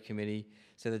Judiciary Committee,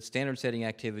 said that standard-setting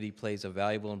activity plays a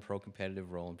valuable and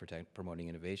pro-competitive role in promoting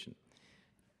innovation.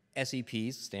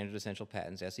 SEPs, standard essential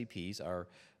patents, SEPs, are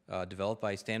developed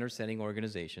by standard-setting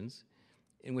organizations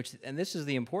in which, and this is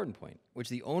the important point, which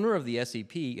the owner of the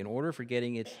SEP, in order for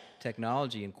getting its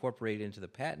technology incorporated into the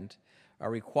patent, are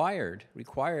required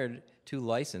to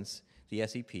license the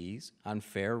SEPs on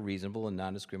fair, reasonable, and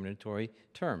non-discriminatory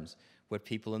terms, what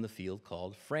people in the field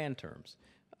called FRAN terms.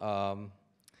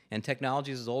 And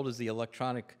technology is as old as the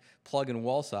electronic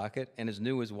plug-and-wall socket and as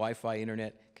new as Wi-Fi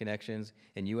internet connections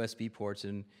and USB ports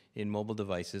in mobile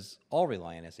devices all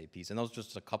rely on SAPs. And those are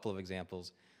just a couple of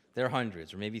examples. There are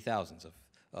hundreds or maybe thousands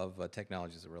of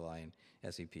technologies that rely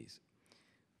on SAPs.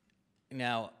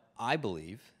 Now, I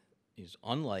believe, is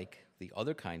unlike the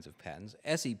other kinds of patents,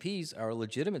 SEPs are a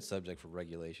legitimate subject for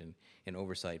regulation and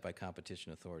oversight by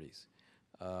competition authorities.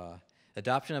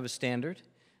 Adoption of a standard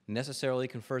necessarily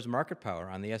confers market power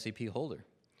on the SEP holder.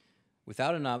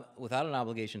 Without an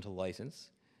obligation to license,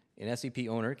 an SEP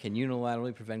owner can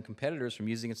unilaterally prevent competitors from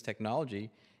using its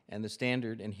technology and the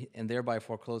standard and thereby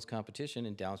foreclose competition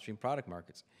in downstream product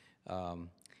markets.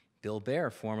 Bill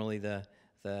Baer, formerly the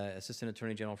Assistant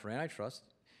Attorney General for Antitrust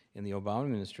in the Obama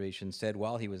administration, said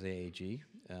while he was AAG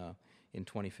in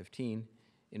 2015,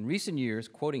 in recent years,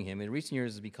 quoting him, in recent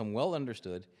years it has become well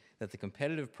understood that the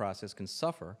competitive process can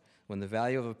suffer when the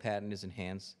value of a patent is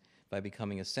enhanced by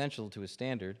becoming essential to a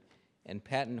standard, and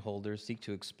patent holders seek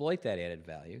to exploit that added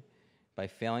value by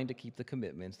failing to keep the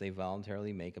commitments they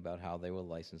voluntarily make about how they will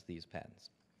license these patents.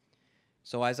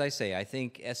 So as I say, I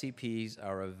think SEPs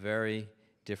are a very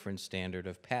different standard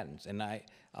of patents. And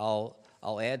I'll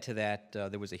add to that,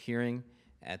 there was a hearing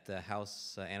at the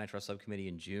House Antitrust Subcommittee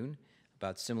in June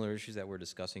about similar issues that we're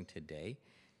discussing today.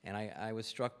 And I was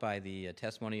struck by the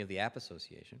testimony of the App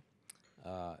Association,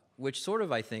 which sort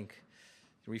of, I think,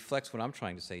 reflects what I'm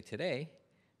trying to say today.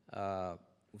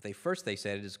 They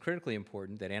said it is critically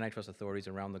important that antitrust authorities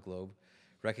around the globe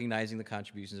recognizing the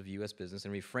contributions of U.S. business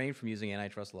and refrain from using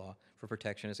antitrust law for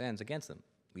protectionist ends against them.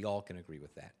 We all can agree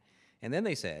with that. And then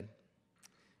they said,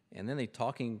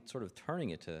 sort of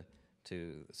turning it to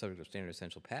the subject of standard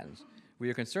essential patents, we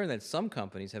are concerned that some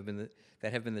companies have been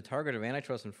the target of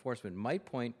antitrust enforcement might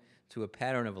point to a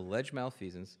pattern of alleged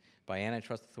malfeasance by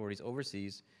antitrust authorities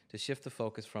overseas to shift the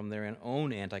focus from their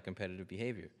own anti-competitive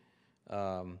behavior.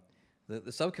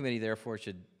 The subcommittee, therefore,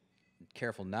 should be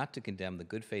careful not to condemn the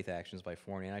good faith actions by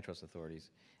foreign antitrust authorities,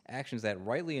 actions that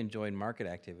rightly enjoin market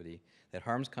activity that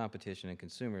harms competition and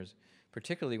consumers,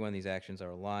 particularly when these actions are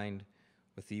aligned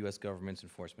with the U.S. government's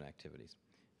enforcement activities.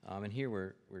 And here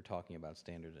we're talking about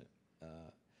standard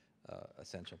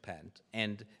essential patent.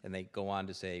 And they go on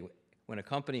to say, when a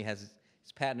company has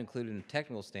its patent included in a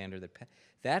technical standard,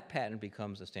 that patent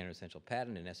becomes a standard essential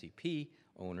patent. An SEP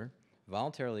owner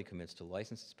voluntarily commits to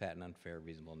license its patent on fair,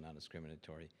 reasonable, and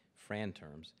non-discriminatory FRAN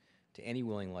terms to any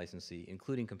willing licensee,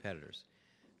 including competitors.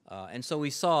 And so we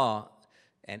saw,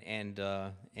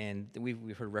 and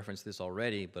we've heard reference to this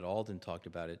already, but Alden talked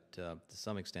about it to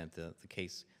some extent, the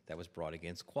case that was brought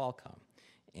against Qualcomm.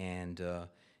 And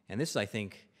this, I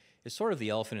think, is sort of the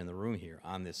elephant in the room here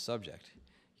on this subject.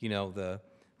 You know,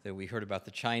 that we heard about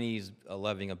the Chinese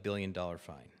levying $1 billion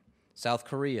fine. South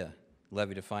Korea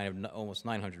levied a fine of almost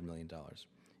 $900 million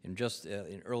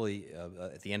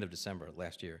at the end of December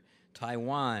last year.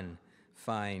 Taiwan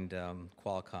fined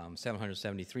Qualcomm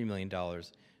 $773 million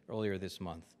earlier this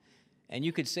month. And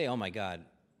you could say, oh my God,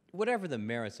 whatever the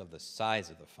merits of the size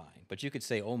of the fine, but you could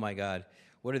say, oh my God,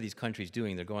 what are these countries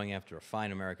doing? They're going after a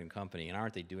fine American company, and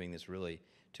aren't they doing this really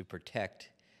to protect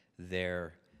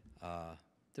their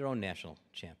own national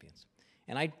champions?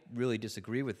 And I really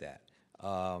disagree with that.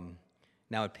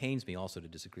 Now, it pains me also to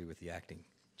disagree with the acting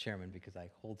chairman because I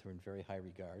hold her in very high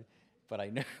regard. But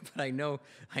I know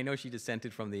she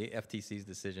dissented from the FTC's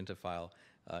decision to file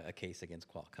a case against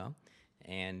Qualcomm.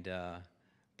 And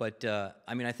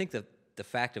I mean, I think that the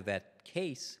fact of that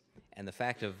case and the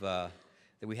fact of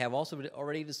that we have also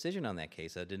already a decision on that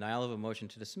case, a denial of a motion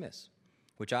to dismiss,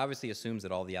 which obviously assumes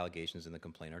that all the allegations in the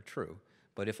complaint are true.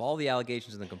 But if all the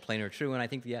allegations in the complaint are true, and I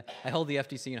think I hold the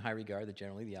FTC in high regard that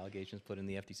generally the allegations put in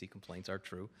the FTC complaints are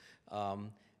true,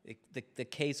 the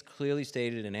case clearly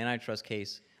stated an antitrust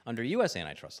case under U.S.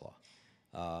 antitrust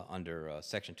law, under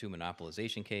Section 2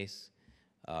 monopolization case,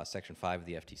 Section 5 of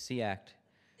the FTC Act.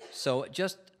 So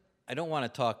I don't want to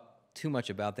talk too much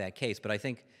about that case, but I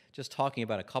think just talking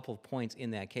about a couple of points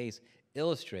in that case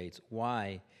illustrates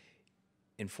why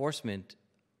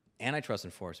antitrust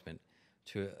enforcement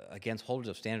against holders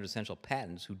of standard essential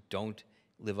patents who don't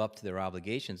live up to their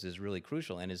obligations is really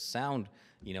crucial and is sound.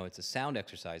 You know, it's a sound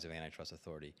exercise of antitrust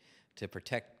authority to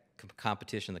protect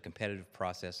competition, the competitive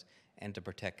process, and to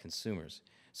protect consumers.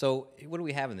 So what do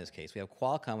we have in this case? We have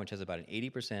Qualcomm, which has about an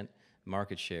 80%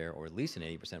 market share, or at least an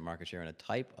 80% market share, in a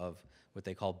type of what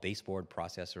they call baseboard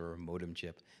processor or modem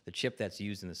chip, the chip that's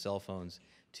used in the cell phones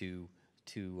to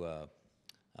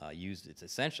use. It's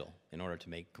essential in order to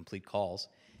make complete calls.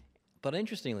 But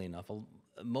interestingly enough,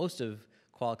 most of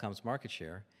Qualcomm's market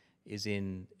share is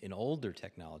in older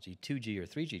technology, 2G or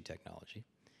 3G technology.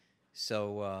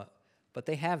 So, but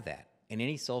they have that. And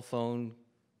any cell phone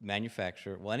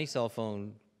manufacturer, well, any cell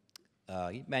phone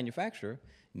manufacturer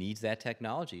needs that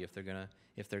technology if they're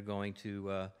going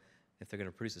to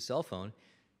produce a cell phone.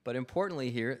 But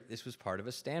importantly here, this was part of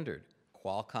a standard.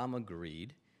 Qualcomm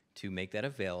agreed to make that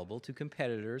available to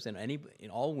competitors and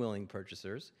all willing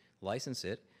purchasers, license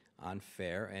it on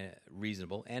fair and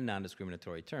reasonable and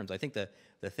non-discriminatory terms. I think the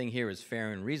thing here is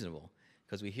fair and reasonable,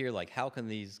 because we hear, like, how can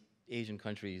these Asian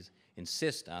countries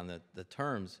insist on the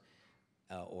terms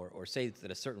or say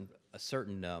that a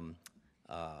certain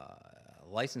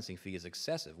licensing fee is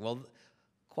excessive? Well,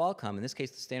 Qualcomm, in this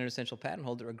case the standard essential patent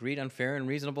holder, agreed on fair and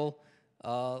reasonable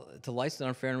to license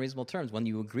on fair and reasonable terms. When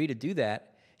you agree to do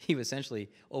that, you essentially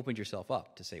opened yourself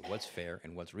up to say what's fair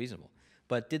and what's reasonable.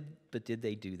 But did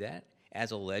they do that?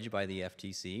 As alleged by the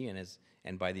FTC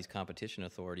and by these competition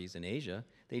authorities in Asia,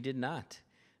 they did not.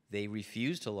 They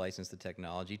refused to license the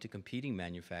technology to competing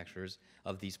manufacturers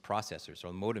of these processors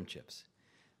or modem chips.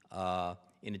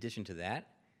 In addition to that,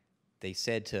 they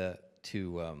said to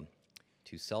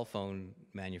cell phone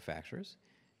manufacturers,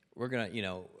 we're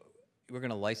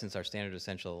gonna license our standard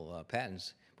essential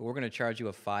patents, but we're going to charge you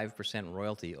a 5%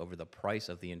 royalty over the price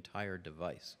of the entire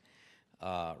device,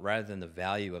 rather than the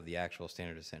value of the actual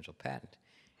standard essential patent.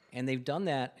 And they've done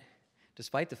that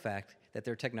despite the fact that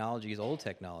their technology is old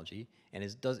technology and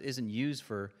isn't used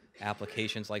for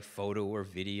applications like photo or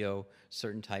video,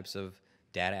 certain types of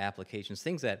data applications,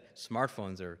 things that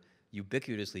smartphones are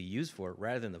ubiquitously used for,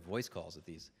 rather than the voice calls that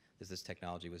this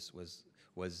technology was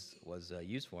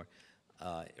used for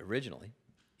originally.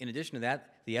 In addition to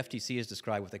that, the FTC has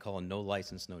described what they call a no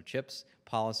license, no chips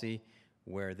policy,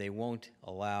 where they won't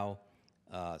allow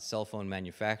cell phone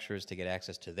manufacturers to get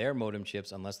access to their modem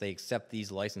chips unless they accept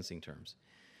these licensing terms,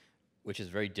 which is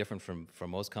very different from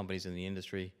most companies in the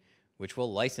industry, which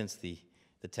will license the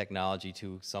technology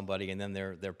to somebody, and then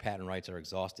their patent rights are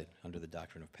exhausted under the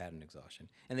doctrine of patent exhaustion.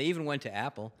 And they even went to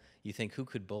Apple. You think, who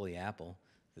could bully Apple,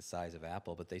 the size of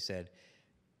Apple? But they said,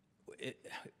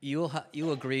 you'll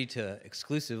agree to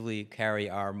exclusively carry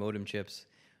our modem chips,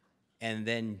 and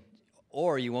then,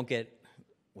 or you won't get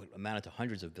what amounted to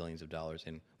hundreds of billions of dollars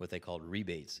in what they called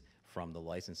rebates from the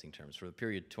licensing terms for the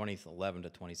period 2011 to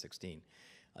 2016.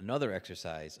 Another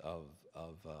exercise of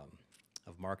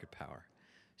market power.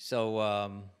 So,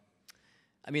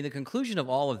 I mean, the conclusion of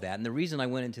all of that, and the reason I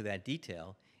went into that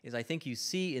detail, is I think you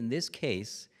see in this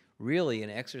case really an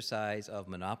exercise of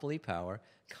monopoly power,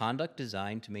 conduct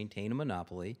designed to maintain a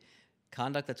monopoly,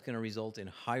 conduct that's going to result in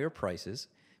higher prices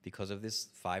because of this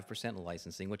 5%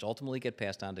 licensing, which ultimately get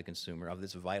passed on to consumer of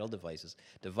this vital devices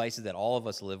that all of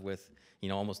us live with,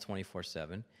 almost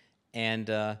 24/7,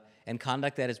 and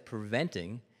conduct that is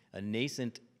preventing a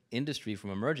nascent industry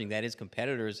from emerging, that is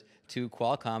competitors to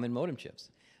Qualcomm and modem chips.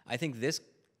 I think this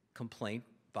complaint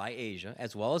by Asia,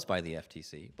 as well as by the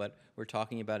FTC, but we're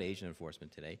talking about Asian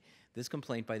enforcement today, this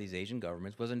complaint by these Asian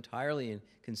governments was entirely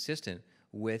consistent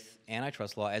with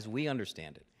antitrust law as we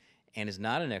understand it, and is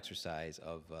not an exercise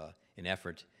of an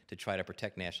effort to try to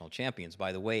protect national champions.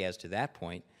 By the way, as to that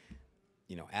point,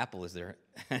 Apple is their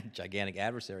gigantic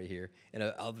adversary here, and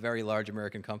a very large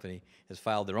American company has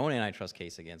filed their own antitrust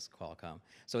case against Qualcomm.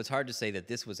 So it's hard to say that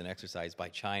this was an exercise by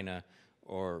China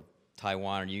or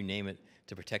Taiwan, or you name it,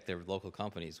 to protect their local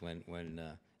companies when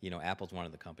Apple's one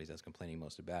of the companies that's complaining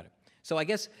most about it. So I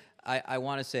guess I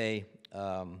want to say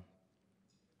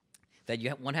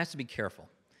that one has to be careful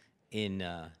in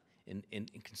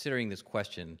considering this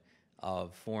question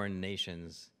of foreign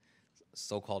nations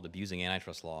so-called abusing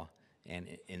antitrust law and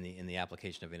in the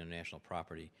application of international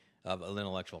property, of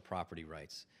intellectual property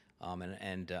rights.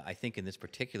 I think in this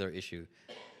particular issue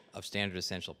of standard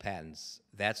essential patents,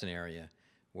 that's an area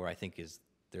where I think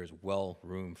there's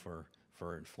room for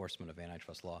enforcement of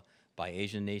antitrust law by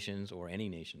Asian nations, or any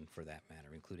nation for that matter,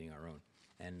 including our own.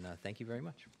 And thank you very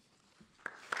much.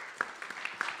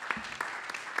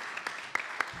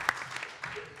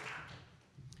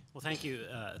 Well, thank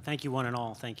you one and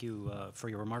all. Thank you for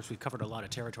your remarks. We've covered a lot of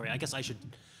territory. I guess I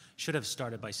should have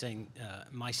started by saying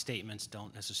my statements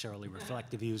don't necessarily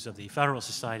reflect the views of the Federalist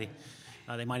Society.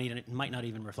 They might not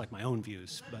even reflect my own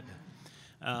views. But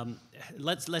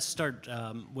let's start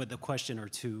with a question or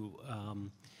two.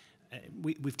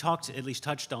 we've talked, at least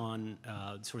touched on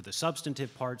sort of the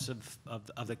substantive parts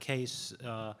of the case,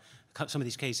 some of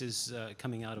these cases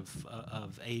coming out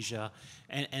of Asia,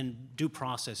 and due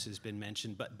process has been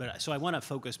mentioned. But so I want to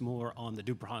focus more on the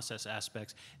due process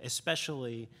aspects,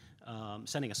 especially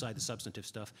setting aside the substantive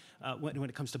stuff when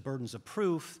it comes to burdens of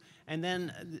proof, and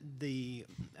then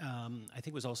I think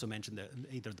it was also mentioned that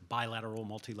either the bilateral,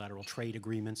 multilateral trade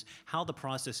agreements, how the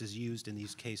process is used in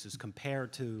these cases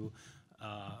compared to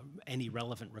any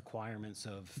relevant requirements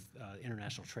of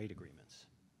international trade agreements.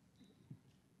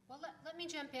 Well, let me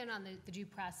jump in on the due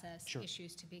process Sure.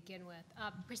 issues to begin with.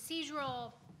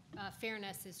 Procedural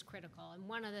fairness is critical, and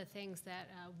one of the things that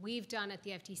we've done at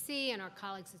the FTC and our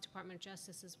colleagues at the Department of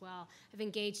Justice as well have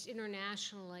engaged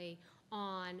internationally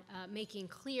on making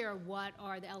clear what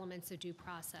are the elements of due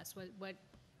process, what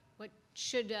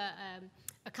should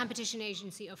a competition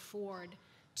agency afford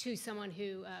to someone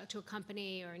who, to a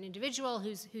company or an individual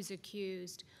who's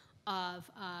accused of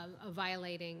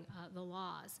violating the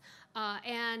laws.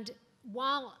 And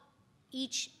while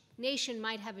each nation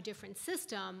might have a different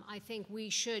system, I think we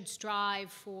should strive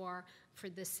for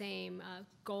the same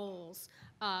goals.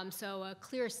 So a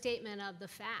clear statement of the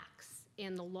facts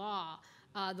in the law,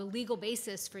 the legal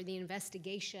basis for the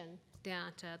investigation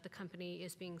that the company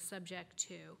is being subject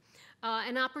to,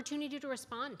 an opportunity to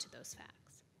respond to those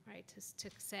facts, right? To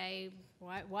say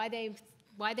why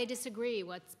they disagree,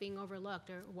 what's being overlooked,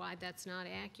 or why that's not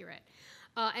accurate.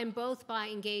 And both by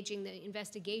engaging the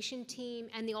investigation team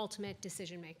and the ultimate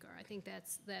decision maker. I think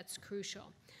that's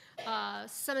crucial.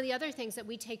 Some of the other things that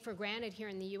we take for granted here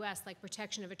in the US, like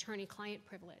protection of attorney-client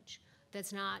privilege,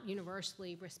 that's not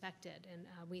universally respected, and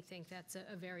we think that's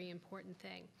a very important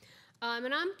thing.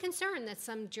 And I'm concerned that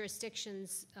some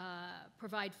jurisdictions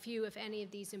provide few, if any,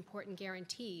 of these important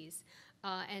guarantees.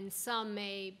 And some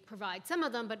may provide some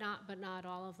of them, but not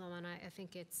all of them. And I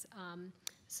think it's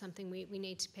something we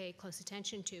need to pay close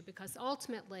attention to, because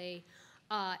ultimately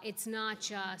it's not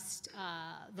just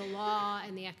the law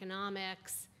and the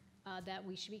economics that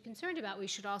we should be concerned about. We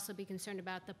should also be concerned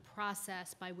about the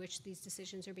process by which these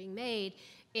decisions are being made,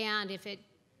 and if it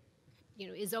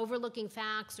is overlooking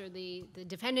facts, or the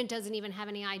defendant doesn't even have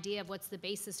any idea of what's the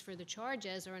basis for the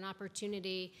charges, or an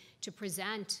opportunity to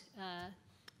present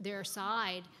their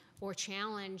side or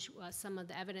challenge some of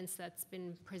the evidence that's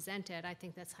been presented, I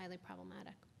think that's highly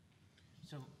problematic.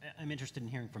 So I'm interested in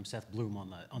hearing from Seth Bloom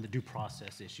on the due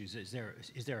process issues. Is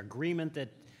there agreement that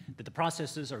the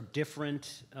processes are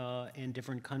different in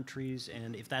different countries?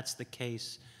 And if that's the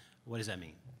case, what does that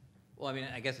mean? Well, I mean,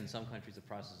 I guess in some countries the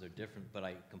processes are different, but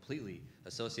I completely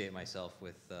associate myself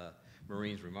with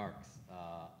Maureen's remarks.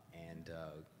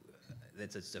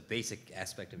 It's a basic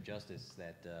aspect of justice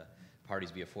that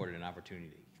parties be afforded an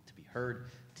opportunity to be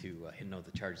heard, to know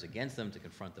the charges against them, to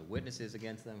confront the witnesses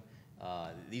against them.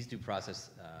 These due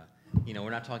process, we're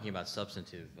not talking about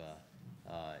substantive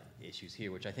issues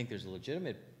here, which I think there's a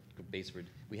legitimate base for.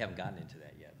 We haven't gotten into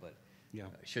that yet, but yeah.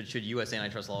 Should U.S.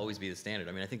 antitrust law always be the standard?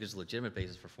 I mean, I think there's a legitimate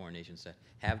basis for foreign nations to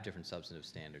have different substantive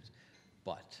standards.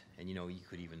 But, and you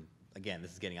could even, again,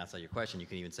 this is getting outside your question, you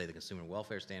can even say the consumer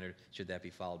welfare standard, should that be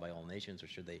followed by all nations, or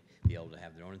should they be able to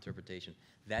have their own interpretation?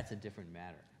 That's a different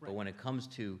matter. Right. But when it comes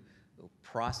to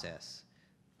process,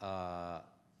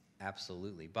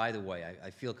 absolutely. By the way,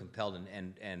 I feel compelled,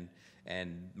 and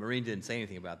Maureen didn't say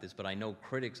anything about this, but I know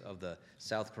critics of the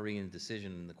South Korean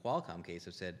decision in the Qualcomm case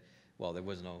have said, well, there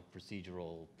was no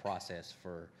procedural process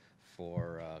for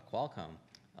Qualcomm.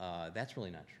 That's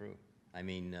really not true. I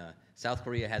mean, South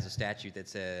Korea has a statute that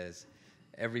says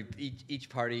each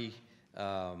party,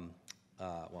 rather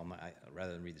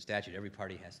than read the statute, every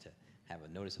party has to have a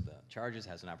notice of the charges,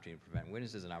 has an opportunity to prevent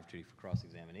witnesses, an opportunity for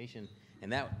cross-examination,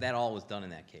 and that all was done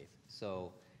in that case.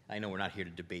 So I know we're not here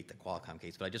to debate the Qualcomm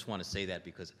case, but I just want to say that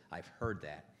because I've heard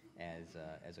that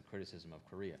as a criticism of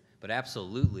Korea. But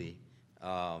absolutely,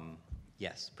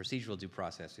 yes, procedural due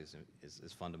process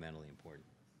is fundamentally important.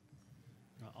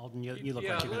 Alden, you look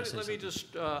like you're going to say something. Let me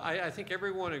just, I think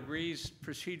everyone agrees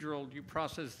procedural due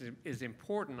process is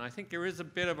important. I think there is a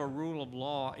bit of a rule of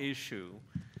law issue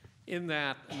in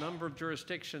that a number of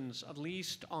jurisdictions, at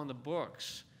least on the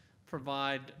books,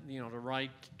 provide the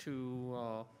right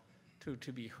to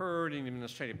be heard in the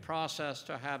administrative process,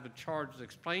 to have the charges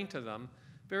explained to them.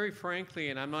 Very frankly,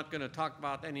 and I'm not going to talk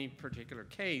about any particular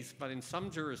case, but in some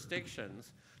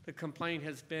jurisdictions, the complaint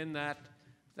has been that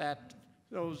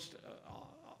those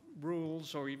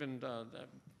rules or even the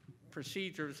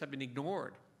procedures have been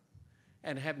ignored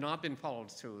and have not been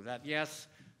followed through. That yes,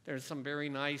 there's some very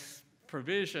nice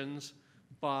provisions,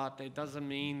 but it doesn't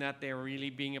mean that they're really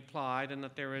being applied, and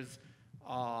that there is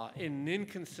an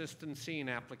inconsistency in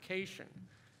application.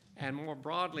 And more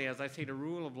broadly, as I say, the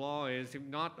rule of law is you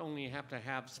not only have to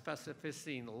have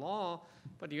specificity in the law,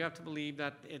 but you have to believe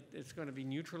that it's going to be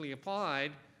neutrally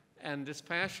applied and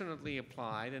dispassionately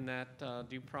applied, and that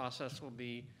due process will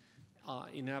be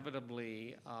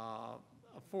inevitably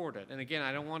afforded. And again,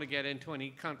 I don't want to get into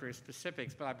any country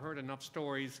specifics, but I've heard enough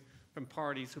stories from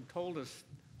parties who've told us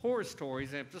horror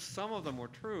stories, and if just some of them were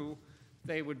true,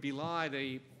 they would belie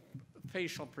the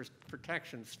facial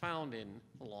protections found in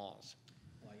the laws.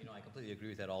 Well, I completely agree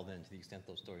with that all then. To the extent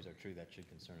those stories are true, that should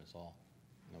concern us all,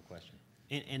 no question.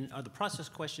 And are the process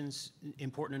questions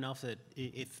important enough that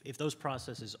if those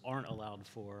processes aren't allowed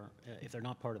for, if they're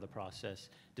not part of the process,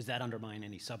 does that undermine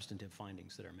any substantive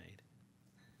findings that are made?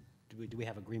 Do we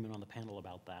have agreement on the panel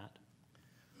about that?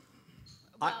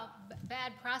 Well,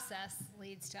 bad process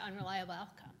leads to unreliable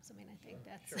outcomes. I mean, I think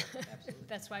that's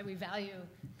that's why we value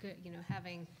good,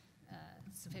 having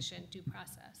sufficient due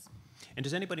process. And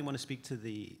does anybody want to speak to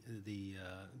the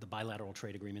bilateral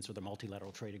trade agreements or the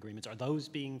multilateral trade agreements? Are those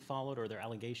being followed, or are there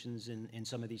allegations in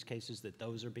some of these cases that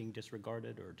those are being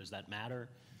disregarded, or does that matter?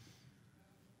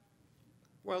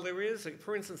 Well, there is,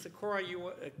 for instance, the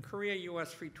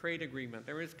Korea-U.S. Free Trade Agreement.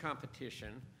 There is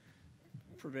competition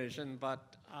provision,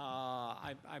 but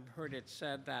I've heard it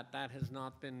said that that has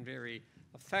not been very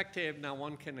effective. Now,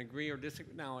 one can agree or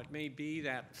disagree. Now, it may be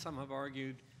that some have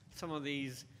argued some of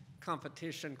these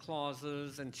competition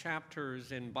clauses and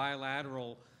chapters in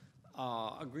bilateral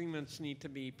agreements need to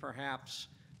be perhaps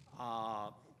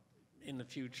in the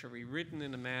future rewritten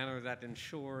in a manner that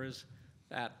ensures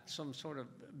that some sort of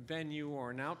venue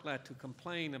or an outlet to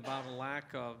complain about a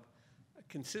lack of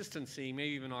consistency,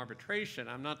 maybe even arbitration.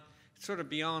 It's sort of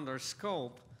beyond our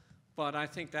scope, but I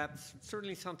think that's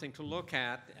certainly something to look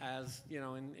at as,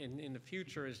 in the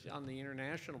future is on the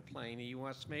international plane. The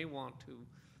U.S. may want to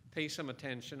pay some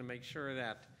attention to make sure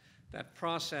that that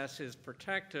process is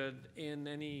protected in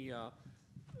any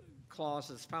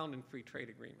clauses found in free trade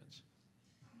agreements.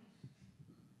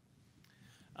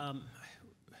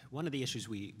 One of the issues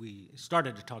we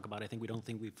started to talk about, I think we don't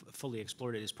think we've fully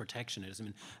explored it, is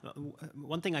protectionism. And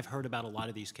one thing I've heard about a lot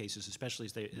of these cases, especially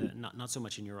as they, not so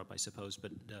much in Europe, I suppose,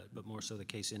 but more so the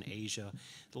case in Asia,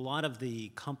 a lot of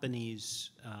the companies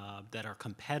that are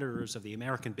competitors of the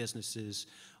American businesses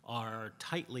are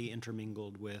tightly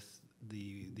intermingled with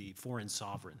the foreign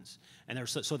sovereigns. And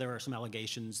there are some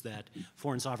allegations that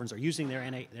foreign sovereigns are using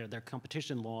their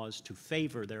competition laws to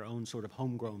favor their own sort of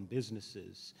homegrown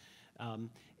businesses.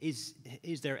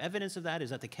 Is there evidence of that?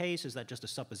 Is that the case? Is that just a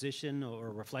supposition or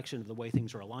a reflection of the way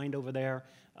things are aligned over there?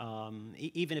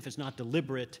 Even if it's not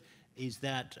deliberate, is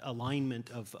that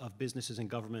alignment of businesses and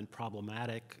government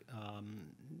problematic?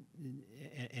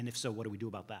 And if so, what do we do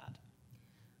about that?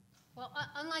 Well,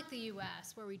 unlike the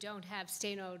U.S., where we don't have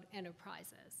state-owned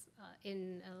enterprises,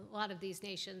 in a lot of these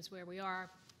nations where we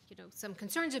are, some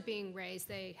concerns are being raised,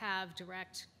 they have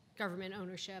direct government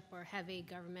ownership or heavy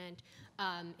government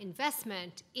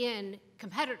investment in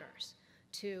competitors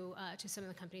to some of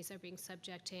the companies that are being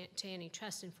subject to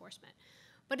antitrust enforcement.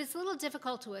 But it's a little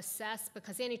difficult to assess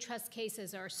because antitrust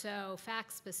cases are so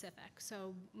fact-specific.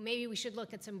 So maybe we should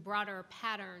look at some broader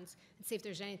patterns and see if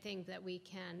there's anything that we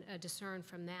can discern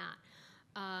from that.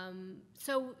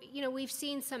 We've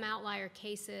seen some outlier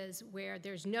cases where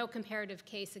there's no comparative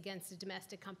case against a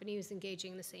domestic company who's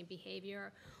engaging in the same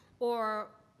behavior, or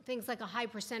things like a high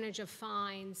percentage of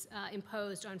fines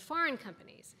imposed on foreign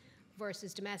companies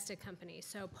versus domestic companies.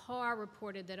 So PAR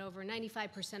reported that over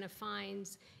 95% of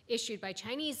fines issued by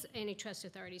Chinese antitrust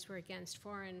authorities were against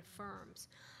foreign firms.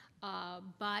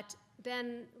 But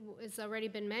then, as already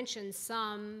been mentioned,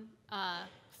 some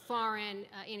foreign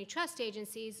antitrust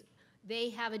agencies, they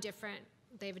have a different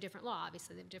law.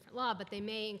 Obviously, they have a different law, but they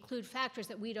may include factors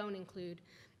that we don't include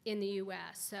in the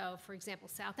U.S. So, for example,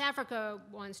 South Africa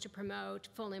wants to promote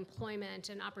full employment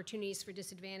and opportunities for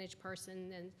disadvantaged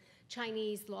persons, and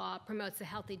Chinese law promotes the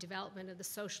healthy development of the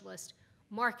socialist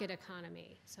market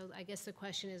economy. So I guess the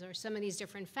question is, are some of these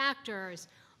different factors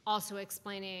also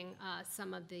explaining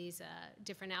some of these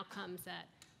different outcomes that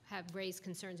have raised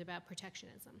concerns about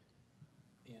protectionism?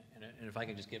 Yeah, and if I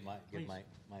can just give my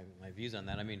views on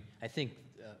that. I mean, I think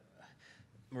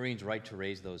Maureen's right to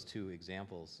raise those two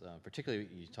examples. Particularly,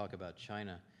 you talk about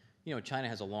China. China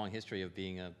has a long history of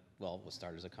being was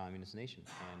started as a communist nation,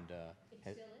 and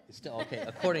it's still okay.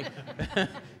 According,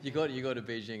 you go to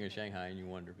Beijing or Shanghai and you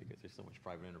wonder because there's so much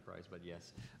private enterprise. But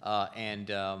yes,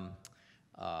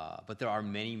 but there are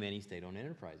many state-owned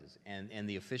enterprises, and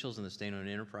the officials in the state-owned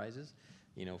enterprises,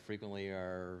 frequently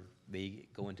they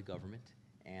go into government,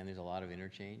 and there's a lot of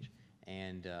interchange,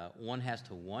 and one has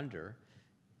to wonder,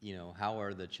 how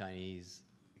are the Chinese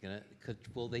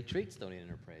will they treat Estonian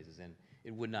enterprises? And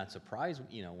it would not surprise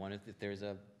one if there's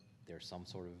some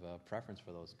sort of preference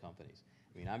for those companies.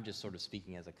 I mean, I'm just sort of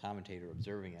speaking as a commentator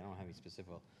observing. I don't have any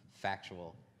specific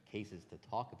factual cases to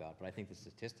talk about, but I think the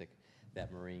statistic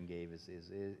that Maureen gave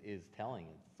is telling.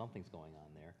 Something's going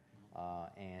on there.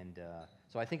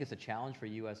 So I think it's a challenge for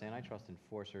U.S. antitrust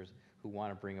enforcers who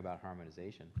want to bring about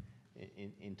harmonization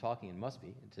in talking, and must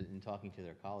be, in talking to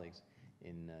their colleagues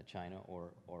in China,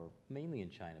 or mainly in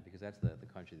China, because that's the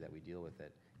country that we deal with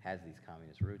that has these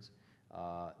communist roots,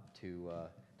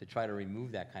 to try to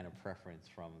remove that kind of preference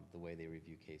from the way they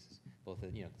review cases.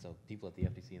 So people at the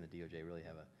FTC and the DOJ really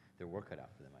have their work cut out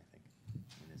for them, I think,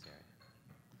 in this area.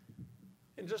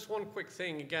 And just one quick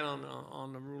thing, again,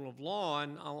 on the rule of law,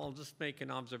 and I'll just make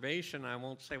an observation. I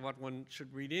won't say what one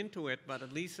should read into it, but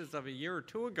at least as of a year or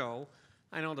two ago,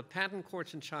 I know the patent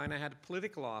courts in China had a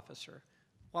political officer.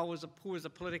 Who was a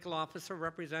political officer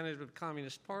represented with the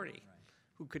Communist Party, right,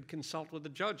 who could consult with the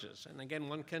judges. And again,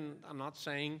 I'm not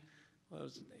saying,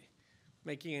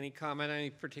 making any comment on any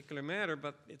particular matter,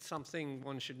 but it's something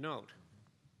one should note.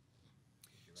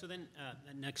 So then,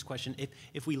 the next question,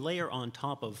 if we layer on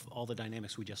top of all the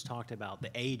dynamics we just talked about,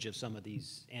 the age of some of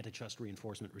these antitrust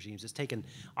reinforcement regimes, it's taken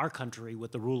our country,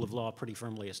 with the rule of law pretty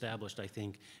firmly established, I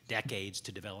think, decades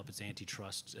to develop its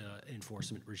antitrust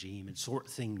enforcement regime and sort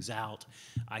things out.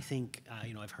 I think,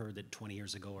 I've heard that 20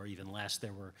 years ago or even less,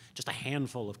 there were just a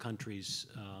handful of countries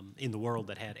in the world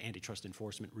that had antitrust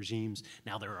enforcement regimes.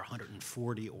 Now there are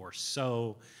 140 or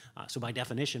so. So by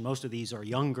definition, most of these are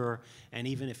younger, and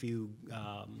even if you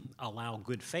allow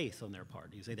good faith on their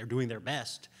part, you say they're doing their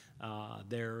best,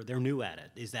 they're new at it.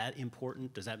 Is that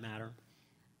important? Does that matter?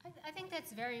 I think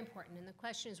that's very important, and the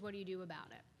question is, what do you do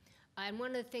about it? And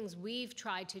one of the things we've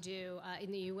tried to do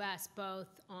in the U.S., both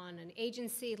on an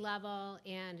agency level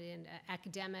and in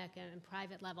academic and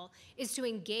private level, is to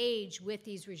engage with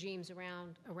these regimes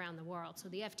around the world. So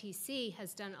the FTC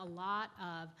has done a lot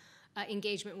of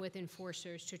engagement with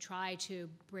enforcers to try to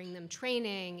bring them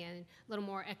training and a little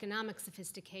more economic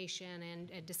sophistication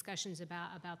and discussions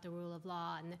about the rule of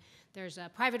law. And there's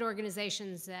private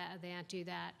organizations that do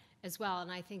that as well.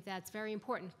 And I think that's very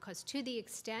important, because to the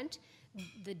extent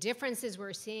the differences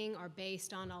we're seeing are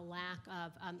based on a lack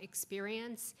of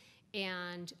experience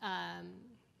and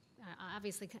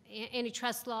obviously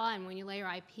antitrust law, and when you layer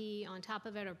IP on top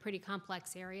of it, are pretty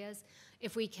complex areas.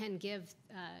 If we can give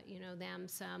them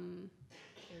some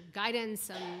guidance,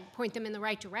 point them in the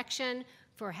right direction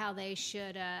for how they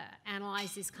should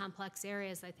analyze these complex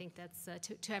areas, I think that's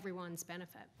to everyone's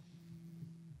benefit.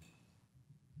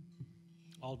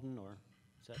 Alden, or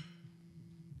is that?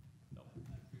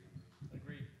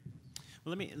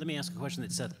 Well, let me ask a question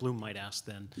that Seth Bloom might ask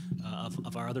then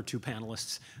of our other two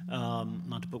panelists,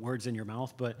 not to put words in your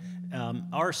mouth, but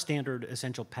are standard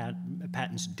essential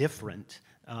patents different?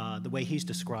 The way he's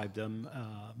described them,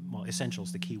 well, essential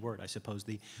is the key word, I suppose.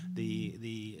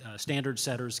 The standard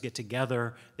setters get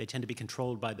together. They tend to be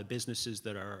controlled by the businesses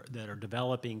that are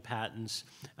developing patents,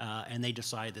 and they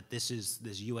decide that this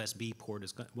USB port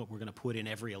is what we're going to put in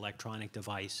every electronic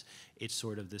device. It's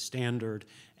sort of the standard,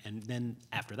 and then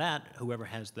after that, whoever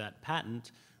has that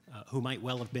patent, who might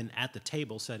well have been at the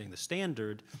table setting the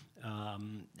standard,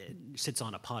 sits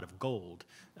on a pot of gold.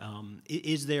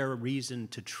 Is there a reason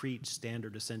to treat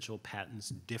standard essential patents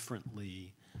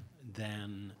differently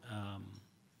than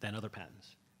other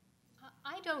patents?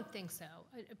 I don't think so.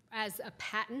 As a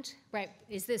patent, right,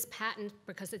 is this patent,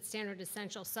 because it's standard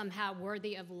essential, somehow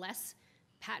worthy of less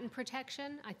patent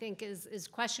protection? I think is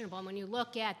questionable. And when you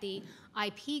look at the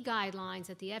IP guidelines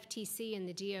that the FTC and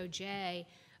the DOJ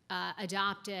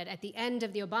adopted at the end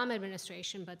of the Obama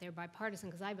administration, but they're bipartisan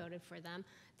because I voted for them,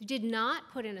 they did not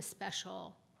put in a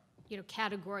special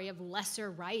category of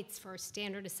lesser rights for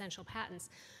standard essential patents.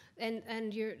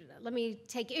 And let me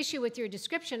take issue with your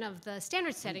description of the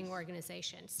standard setting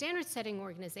organization. Standard setting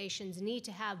organizations need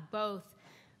to have both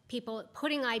people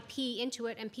putting IP into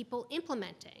it and people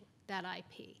implementing that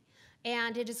IP.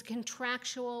 And it is a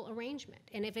contractual arrangement.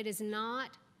 And if it is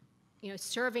not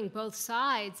serving both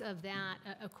sides of that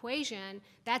equation,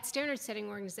 that standard setting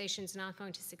organization is not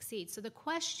going to succeed. So the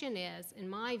question is, in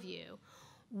my view,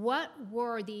 what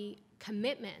were the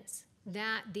commitments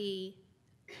that the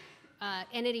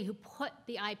entity who put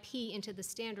the IP into the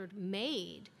standard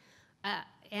made?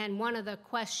 And one of the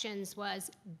questions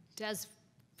was, does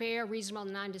fair, reasonable,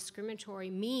 non-discriminatory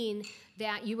mean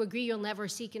that you agree you'll never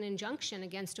seek an injunction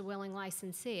against a willing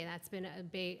licensee? That's been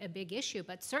a big issue.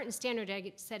 But certain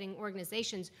standard-setting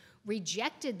organizations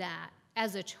rejected that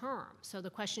as a term. So the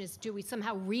question is, do we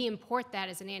somehow re-import that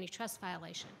as an antitrust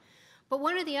violation? But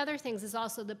one of the other things is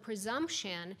also the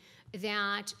presumption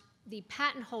that the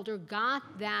patent holder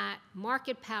got that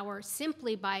market power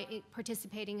simply by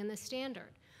participating in the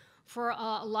standard. For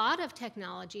a lot of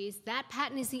technologies, that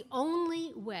patent is the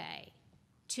only way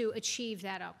to achieve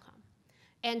that outcome.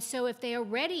 And so if they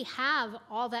already have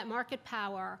all that market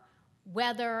power,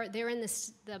 whether they're in the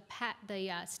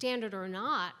standard or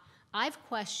not, I've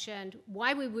questioned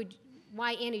why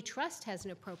antitrust has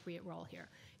an appropriate role here.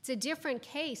 It's a different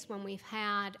case when we've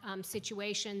had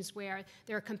situations where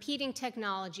there are competing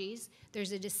technologies,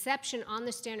 there's a deception on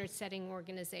the standard setting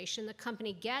organization, the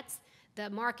company gets the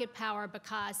market power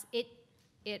because it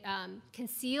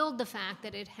concealed the fact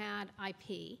that it had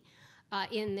IP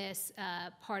in this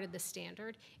part of the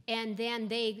standard, and then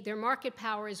their market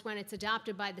power is when it's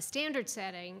adopted by the standard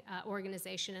setting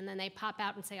organization, and then they pop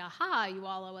out and say, aha, you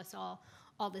all owe us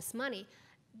all this money.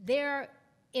 Their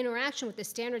interaction with the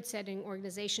standard setting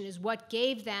organization is what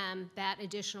gave them that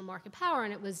additional market power,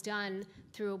 and it was done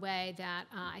through a way that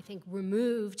I think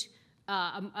removed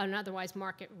an otherwise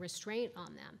market restraint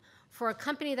on them. For a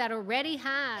company that already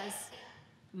has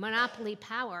monopoly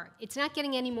power, it's not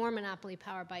getting any more monopoly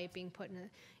power by it being put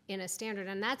in a standard.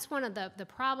 And that's one of the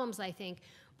problems, I think,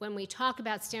 when we talk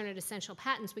about standard essential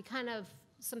patents.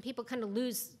 Some people kind of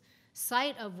lose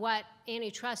sight of what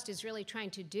antitrust is really trying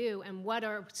to do and what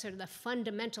are sort of the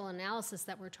fundamental analysis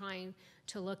that we're trying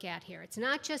to look at here. It's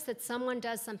not just that someone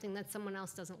does something that someone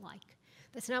else doesn't like.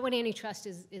 That's not what antitrust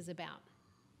is about.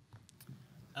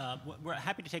 We're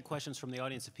happy to take questions from the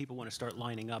audience if people want to start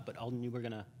lining up, but Alden, you were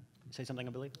going to say something,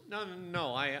 I believe?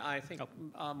 No. I think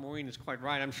Maureen is quite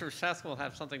right. I'm sure Seth will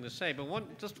have something to say,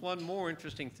 but just one more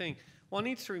interesting thing. One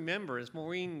needs to remember, as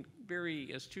Maureen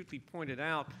very astutely pointed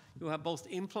out, you have both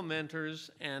implementers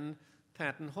and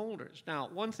patent holders. Now,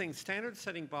 one thing, standard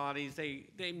setting bodies,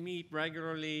 they meet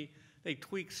regularly, they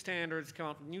tweak standards, come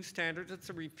up with new standards. It's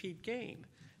a repeat game.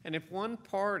 And if one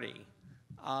party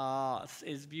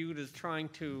is viewed as trying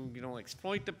to,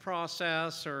 exploit the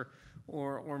process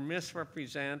or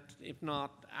misrepresent, if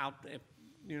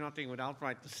you're not dealing with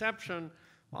outright deception,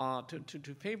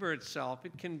 to favor itself,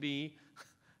 it can be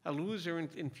a loser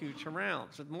in future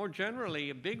rounds. But more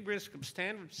generally, a big risk of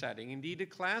standard setting, indeed a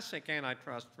classic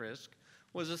antitrust risk,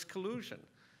 was of collusion.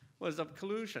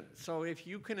 So if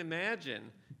you can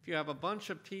imagine, if you have a bunch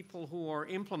of people who are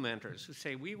implementers who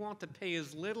say, we want to pay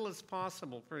as little as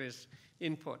possible for this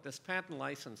input, this patent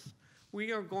license,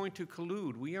 we are going to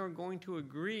collude. We are going to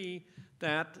agree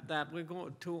that we're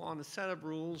going to, on a set of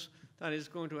rules that is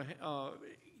going to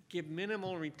give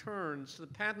minimal returns to the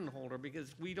patent holder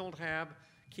because we don't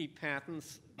keep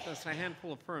patents, as a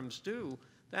handful of firms do.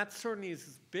 That certainly is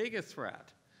as big a threat,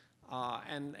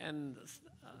 and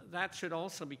that should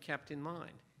also be kept in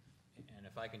mind. And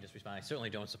if I can just respond, I certainly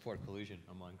don't support collusion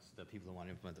amongst the people who want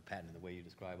to implement the patent in the way you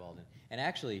describe, Alden. And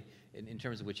actually, in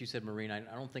terms of what you said, Maureen, I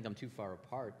don't think I'm too far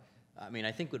apart. I mean,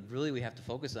 I think what really we have to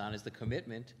focus on is the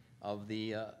commitment of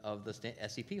the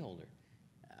SEP holder.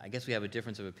 I guess we have a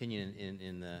difference of opinion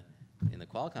in the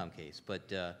Qualcomm case,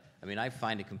 but I mean, I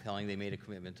find it compelling. They made a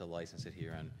commitment to license it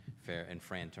here on fair and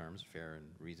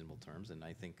reasonable terms, and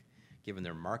I think, given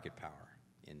their market power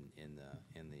in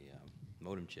the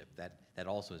modem chip, that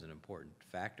also is an important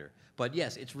factor. But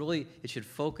yes, it should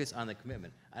focus on the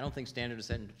commitment. I don't think standard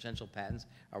essential patents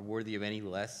are worthy of any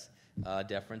less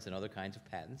deference than other kinds of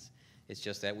patents. It's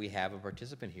just that we have a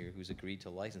participant here who's agreed to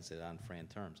license it on FRAN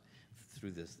terms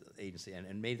through this agency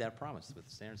and made that promise with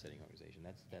the standard setting organization.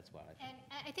 That's what I think.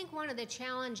 And I think one of the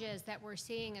challenges that we're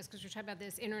seeing is, because we're talking about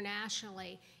this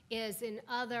internationally, is in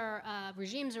other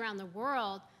regimes around the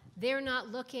world, they're not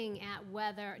looking at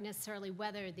whether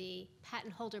the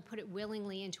patent holder put it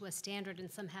willingly into a standard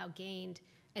and somehow gained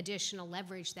additional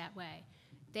leverage that way.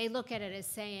 They look at it as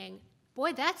saying,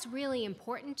 boy, that's really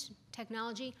important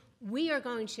technology. We are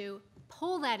going to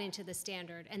pull that into the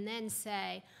standard and then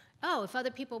say, oh, if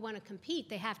other people want to compete,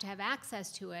 they have to have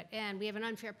access to it. And we have an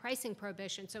unfair pricing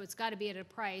prohibition, so it's got to be at a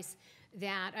price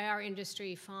that our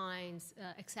industry finds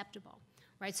acceptable,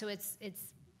 right? So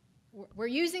we're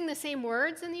using the same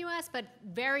words in the US, but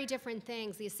very different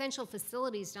things. The essential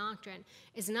facilities doctrine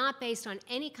is not based on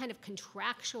any kind of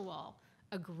contractual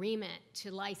agreement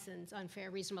to license on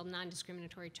fair, reasonable,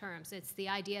 non-discriminatory terms. It's the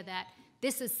idea that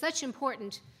this is such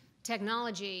important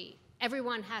technology,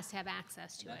 everyone has to have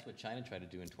access to it. That's what China tried to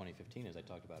do in 2015, as I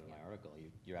talked about in my article.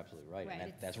 You're absolutely right, right.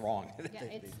 And that's wrong.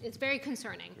 Yeah, it's very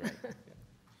concerning. Right. Yeah.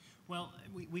 Well,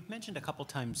 we've mentioned a couple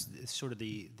times sort of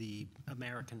the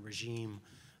American regime,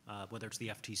 whether it's the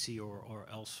FTC or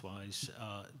elsewise,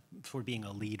 for being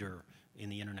a leader in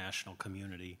the international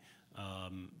community.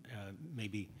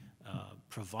 maybe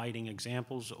providing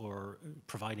examples or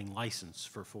providing license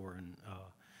for foreign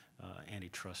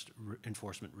antitrust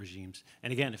enforcement regimes.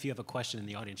 And again, if you have a question in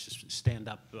the audience, just stand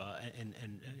up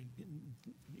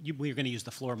we're going to use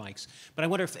the floor mics. But I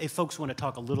wonder if folks want to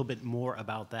talk a little bit more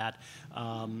about that.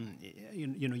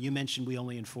 You mentioned we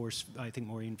only enforce, I think,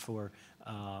 Maureen, for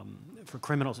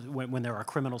criminals when there are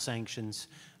criminal sanctions.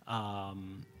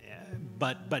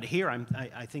 But here,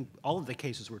 I think all of the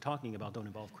cases we're talking about don't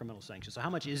involve criminal sanctions. So how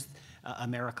much is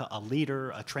America a leader,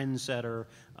 a trendsetter,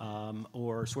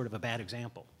 or sort of a bad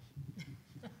example?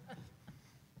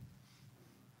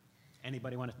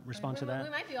 Anybody want to respond to that? We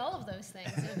might be all of those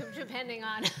things, depending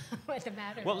on what the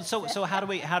matter well, is. So how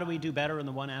do we do better in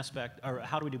the one aspect, or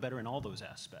how do we do better in all those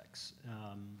aspects?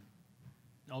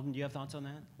 Alden, do you have thoughts on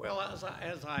that? Well, as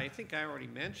I think I already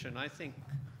mentioned, I think,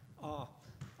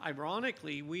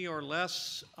 ironically, we are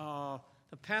less, the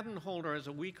patent holder has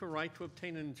a weaker right to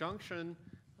obtain an injunction,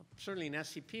 certainly an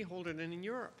SCP holder, than in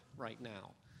Europe right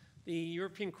now. The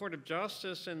European Court of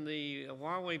Justice in the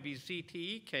Huawei v.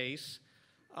 ZTE case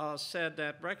said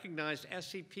that recognized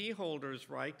SCP holders'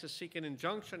 right to seek an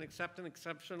injunction except in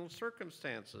exceptional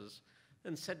circumstances,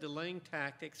 and said delaying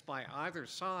tactics by either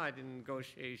side in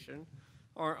negotiation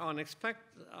are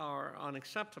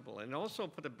unacceptable, and also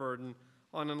put a burden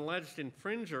on an alleged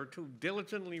infringer to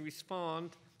diligently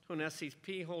respond to an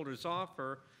SCP holder's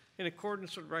offer in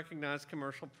accordance with recognized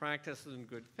commercial practices in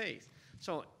good faith.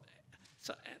 So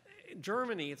in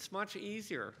Germany, it's much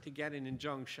easier to get an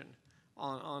injunction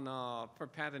for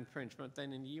patent infringement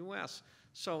than in the U.S.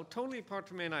 So totally apart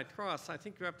from antitrust, I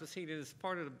think you have to see it as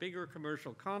part of the bigger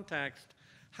commercial context.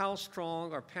 How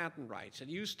strong are patent rights? It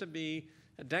used to be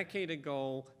a decade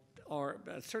ago, or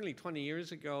certainly 20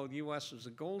 years ago, the U.S. was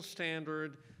the gold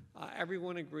standard.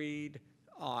 Everyone agreed,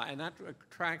 and that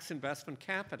attracts investment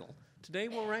capital. Today,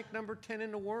 we're ranked number 10 in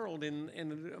the world in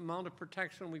the amount of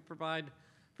protection we provide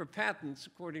for patents,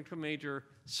 according to a major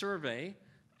survey.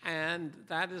 And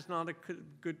that is not a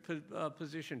good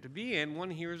position to be in. One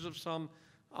hears of some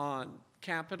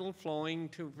capital flowing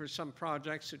for some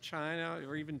projects to China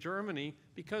or even Germany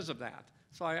because of that.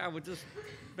 So I would just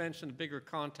mention the bigger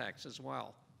context as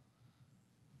well.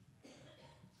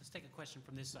 Let's take a question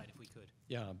from this side, if we could.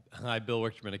 Yeah. Hi, Bill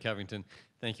Wichterman of Covington.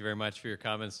 Thank you very much for your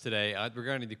comments today.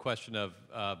 Regarding the question of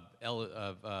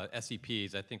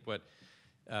SEPs, I think what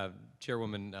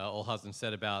Chairwoman Ohlhausen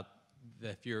said about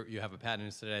that if you have a patent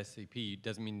instead of SCP,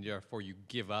 doesn't mean therefore you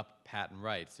give up patent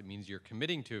rights. It means you're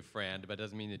committing to a FRAND, but it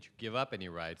doesn't mean that you give up any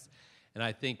rights. And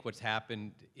I think what's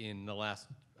happened in the last,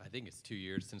 I think it's 2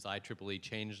 years since IEEE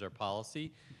changed their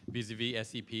policy vis-a-vis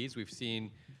SCPs, we've seen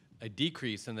a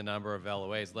decrease in the number of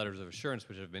LOAs, letters of assurance,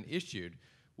 which have been issued,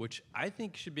 which I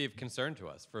think should be of concern to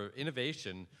us. For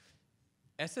innovation,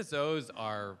 SSOs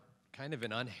are kind of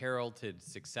an unheralded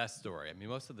success story. I mean,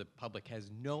 most of the public has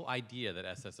no idea that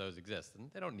SSOs exist, and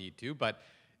they don't need to, but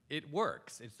it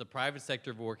works. It's the private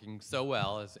sector working so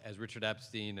well, as Richard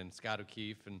Epstein and Scott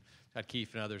O'Keefe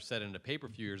and others said in a paper a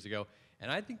few years ago.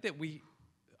 And I think that we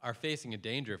are facing a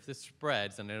danger if this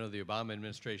spreads, and I know the Obama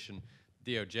administration,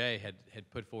 DOJ,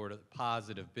 had put forward a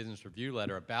positive business review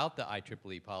letter about the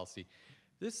IEEE policy.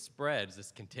 This spreads,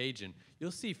 this contagion,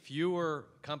 you'll see fewer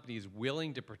companies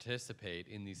willing to participate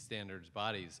in these standards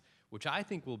bodies, which I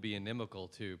think will be inimical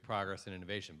to progress and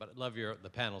innovation. But I'd love the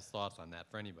panel's thoughts on that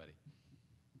for anybody.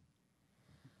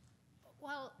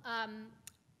 Well,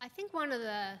 I think one of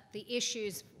the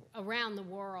issues around the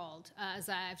world, as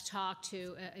I've talked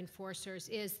to enforcers,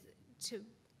 is to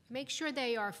make sure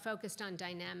they are focused on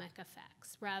dynamic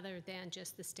effects rather than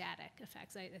just the static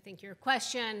effects. I think your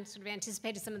question sort of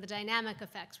anticipated some of the dynamic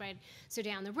effects, right? So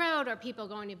down the road, are people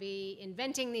going to be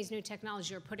inventing these new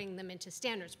technologies or putting them into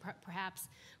standards?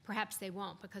 Perhaps they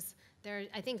won't, because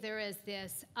I think there is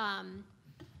this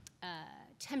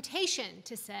temptation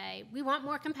to say, we want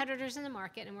more competitors in the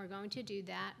market, and we're going to do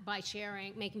that by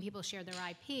making people share their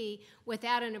IP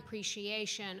without an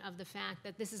appreciation of the fact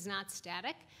that this is not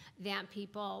static, that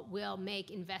people will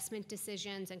make investment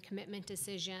decisions and commitment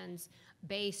decisions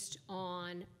based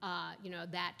on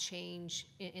that change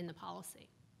in the policy.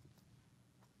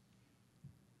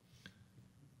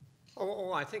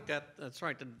 I think that's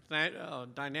right. The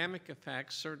dynamic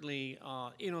effects, certainly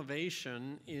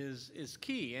innovation is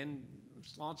key, and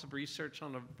there's lots of research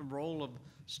on the role of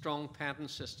strong patent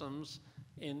systems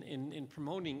in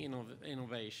promoting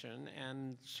innovation,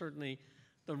 and certainly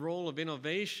the role of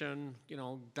innovation,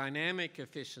 dynamic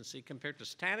efficiency compared to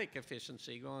static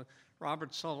efficiency.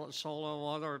 Robert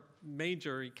Solow, other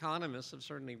major economists have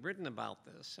certainly written about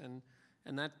this,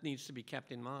 and that needs to be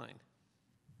kept in mind.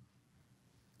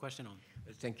 Question on.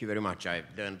 Thank you very much.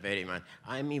 I've done very much.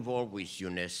 I'm involved with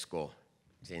UNESCO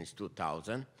since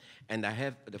 2000, and I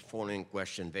have the following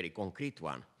question, very concrete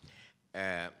one.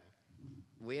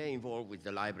 We are involved with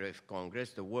the Library of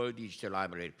Congress, the World Digital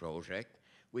Library Project,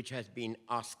 which has been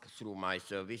asked through my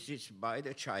services by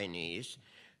the Chinese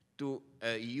to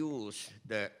use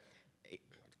the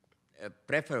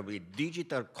preferably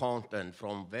digital content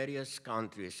from various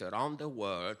countries around the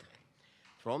world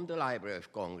from the Library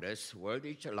of Congress, World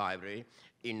Digital Library,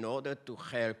 in order to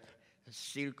help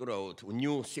Silk Road,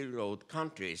 new Silk Road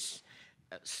countries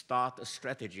start a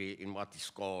strategy in what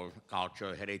is called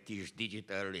cultural heritage,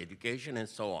 digital education, and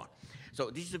so on.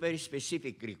 So this is a very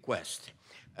specific request.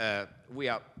 We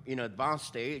are in advanced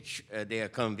stage. They are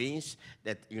convinced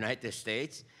that United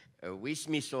States, with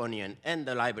Smithsonian and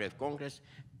the Library of Congress,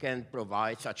 can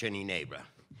provide such an enabler.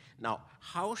 Now,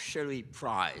 how shall we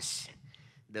price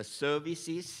the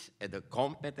services and the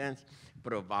competence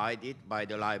provided by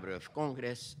the Library of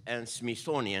Congress and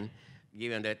Smithsonian,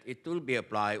 given that it will be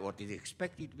applied, or it is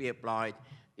expected to be applied,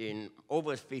 in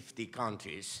over 50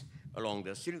 countries along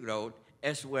the Silk Road,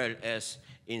 as well as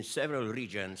in several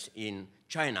regions in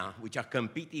China, which are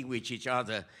competing with each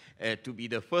other to be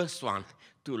the first one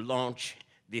to launch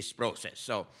this process.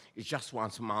 So it's just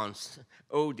 1 month's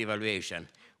old evaluation.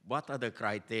 What are the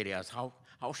criteria?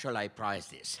 How shall I price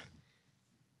this?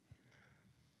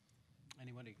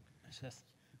 Anybody? Seth?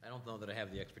 I don't know that I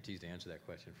have the expertise to answer that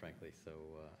question, frankly, so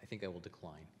I think I will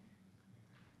decline.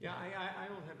 Yeah, I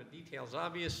don't have the details.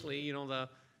 Obviously, you know,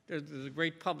 there's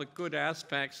great public good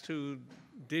aspects to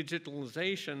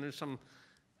digitalization. There's some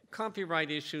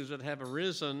copyright issues that have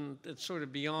arisen that's sort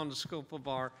of beyond the scope of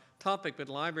our topic, but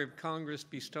Library of Congress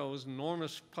bestows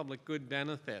enormous public good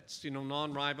benefits, you know,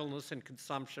 non-rivalness in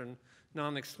consumption,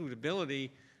 non-excludability,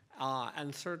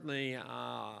 and certainly,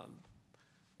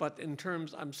 but in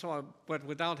terms, but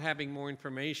without having more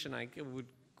information, I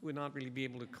would not really be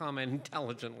able to comment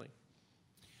intelligently.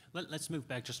 Let's move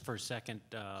back just for a second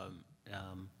to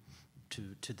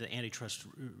the antitrust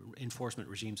enforcement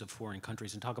regimes of foreign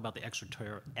countries and talk about the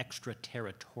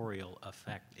extraterritorial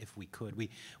effect, if we could.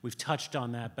 We've touched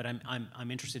on that, but I'm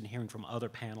interested in hearing from other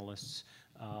panelists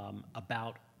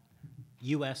about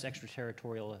U.S.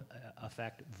 extraterritorial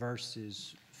effect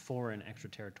versus foreign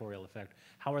extraterritorial effect.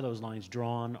 How are those lines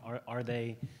drawn? Are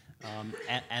they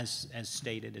as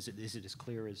stated? Is it as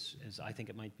clear as I think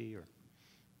it might be? Or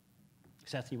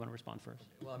Seth, you want to respond first?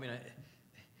 Well, I mean,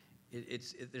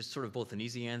 there's sort of both an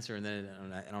easy answer and then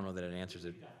I don't know that it answers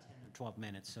it. You've got 10 or 12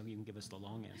 minutes, so you can give us the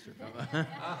long answer.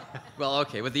 Well,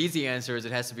 okay. But the easy answer is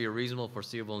it has to be a reasonable,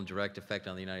 foreseeable, and direct effect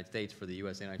on the United States for the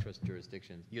U.S. antitrust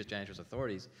jurisdiction, U.S. antitrust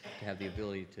authorities to have the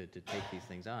ability to take these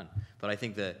things on. But I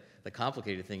think the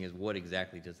complicated thing is what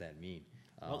exactly does that mean?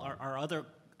 Well, are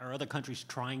other countries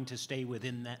trying to stay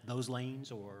within those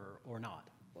lanes or not?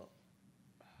 Well,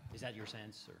 is that your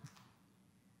sense? Or?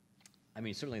 I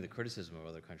mean, certainly the criticism of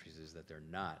other countries is that they're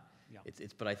not. Yeah.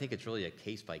 But I think it's really a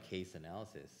case-by-case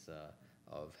analysis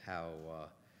of how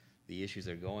the issues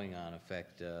that are going on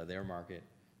affect their market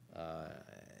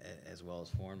as well as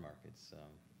foreign markets.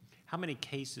 How many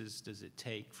cases does it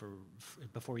take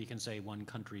before you can say one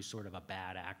country's sort of a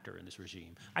bad actor in this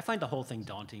regime? I find the whole thing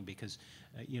daunting because,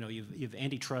 you've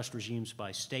antitrust regimes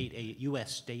by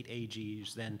U.S. state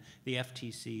AGs, then the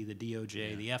FTC, the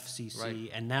DOJ, the FCC,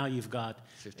 right. And now you've got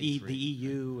the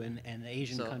EU and the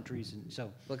Asian countries. And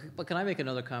so. But can I make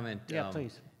another comment? Yeah,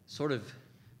 please. Sort of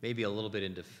maybe a little bit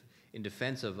in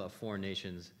defense of foreign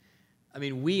nations. I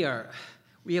mean, we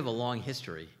have a long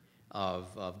history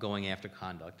of going after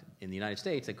conduct in the United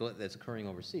States that's occurring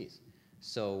overseas.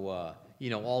 So,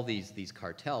 all these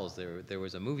cartels, there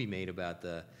was a movie made about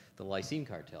the lysine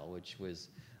cartel, which was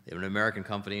an American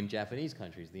company in Japanese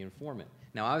countries, the informant.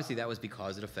 Now, obviously, that was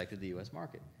because it affected the U.S.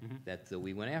 market, that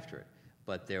we went after it.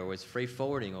 But there was freight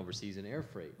forwarding overseas and air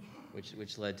freight,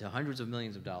 which led to hundreds of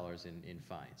millions of dollars in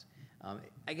fines.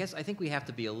 I think we have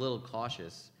to be a little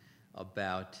cautious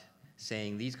about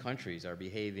saying these countries are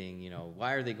behaving,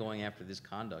 why are they going after this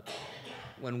conduct?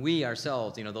 When we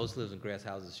ourselves, those who live in grass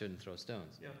houses shouldn't throw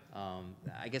stones. Yeah.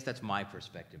 I guess that's my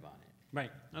perspective on it.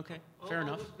 Right, okay, fair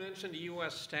enough. I'll just mention the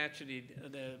U.S.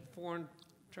 statute, the Foreign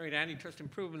Trade Antitrust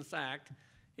Improvements Act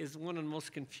is one of the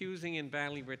most confusing and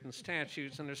badly written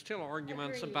statutes, and there's still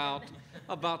arguments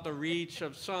about the reach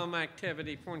of some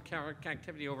activity, foreign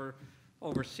activity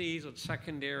overseas with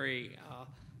secondary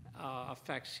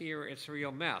effects here. It's a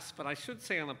real mess. But I should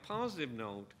say on a positive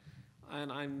note,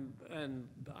 and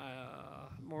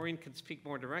Maureen can speak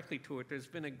more directly to it, there's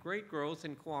been a great growth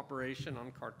in cooperation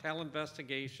on cartel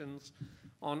investigations,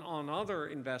 on other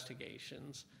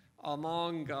investigations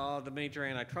among the major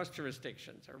antitrust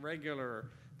jurisdictions. There are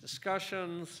regular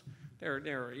discussions. There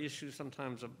are issues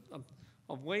sometimes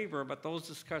of waiver, but those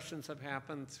discussions have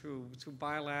happened through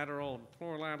bilateral and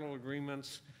plurilateral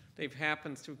agreements. They've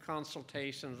happened through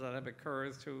consultations that have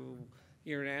occurred through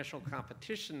the International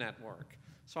Competition Network.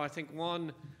 So I think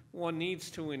one needs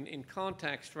to, in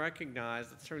context, recognize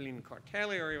that certainly in the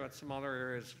cartel area, but some other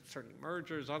areas, certainly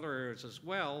mergers, other areas as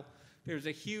well, there's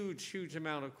a huge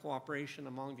amount of cooperation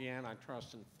among the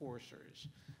antitrust enforcers.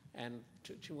 And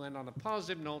to end on a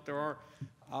positive note, there are,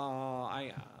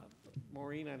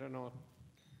 Maureen, I don't know.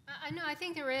 No, I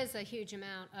think there is a huge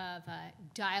amount of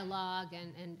dialogue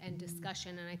and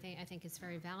discussion, and I think it's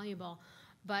very valuable.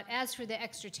 But as for the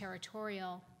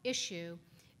extraterritorial issue,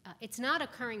 it's not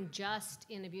occurring just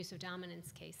in abuse of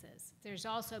dominance cases. There's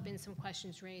also been some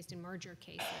questions raised in merger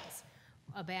cases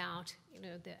about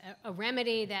a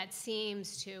remedy that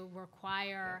seems to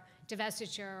require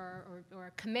divestiture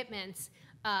or commitments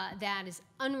that is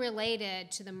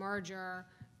unrelated to the merger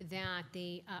that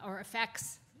or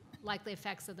likely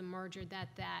effects of the merger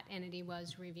that entity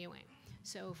was reviewing.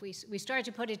 So if we start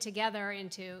to put it together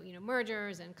into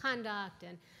mergers and conduct,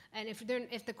 and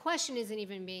if the question isn't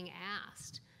even being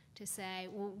asked to say,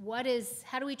 well,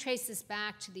 how do we trace this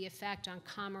back to the effect on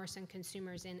commerce and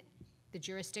consumers in the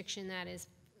jurisdiction that is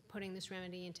putting this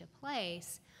remedy into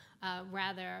place,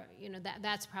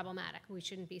 that's problematic. We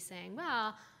shouldn't be saying,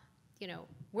 well,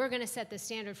 we're going to set the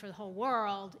standard for the whole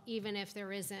world, even if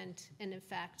there isn't an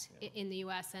effect in the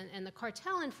U.S. And the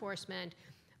cartel enforcement,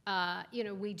 there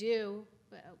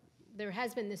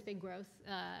has been this big growth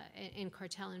in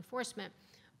cartel enforcement,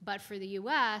 but for the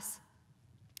U.S.,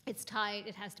 it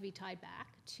has to be tied back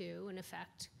to an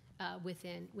effect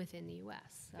within the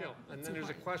U.S. So and then there's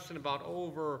a question about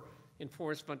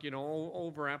over-enforcement,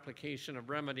 over-application of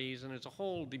remedies, and there's a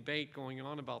whole debate going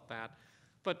on about that.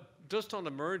 But just on the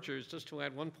mergers, just to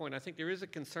add one point, I think there is a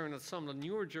concern that some of the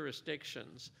newer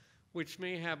jurisdictions, which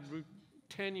may have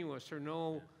tenuous or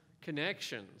no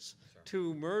connections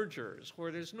to mergers,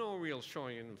 where there's no real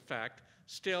showing in fact,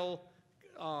 still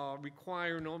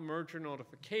require no merger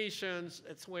notifications.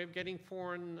 It's a way of getting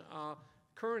foreign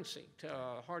currency,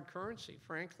 hard currency,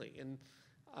 frankly,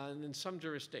 in some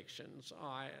jurisdictions.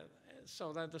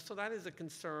 So that is a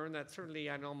concern that certainly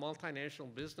I know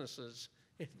multinational businesses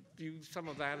view some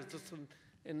of that as just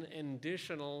an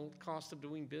additional cost of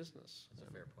doing business. That's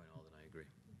a fair point, Alden. I agree.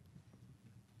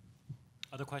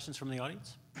 Other questions from the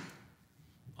audience?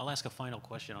 I'll ask a final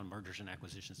question on mergers and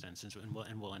acquisitions then,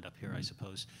 and we'll end up here, I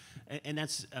suppose. And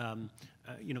that's,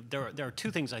 there are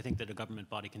two things I think that a government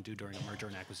body can do during a merger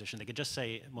and acquisition. They could just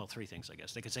say, well, three things, I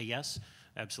guess. They could say yes,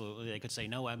 absolutely. They could say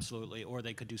no, absolutely. Or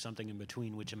they could do something in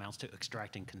between, which amounts to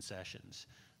extracting concessions.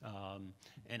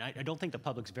 And I don't think the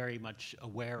public's very much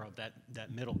aware of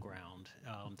that middle ground,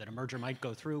 that a merger might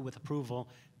go through with approval,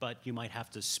 but you might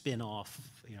have to spin off,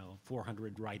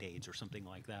 400 Rite Aids or something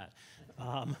like that.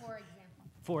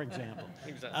 For example.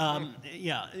 Exactly.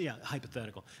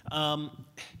 Hypothetical.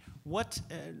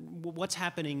 What's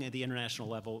happening at the international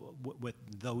level with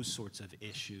those sorts of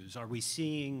issues? Are we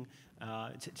seeing?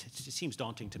 It seems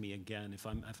daunting to me. Again, if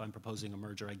I'm proposing a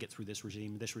merger, I get through this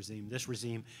regime,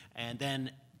 and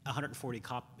then 140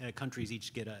 countries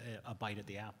each get a bite at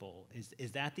the apple.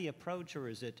 Is that the approach, or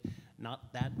is it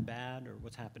not that bad, or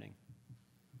what's happening?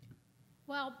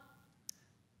 Well,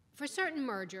 for certain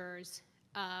mergers,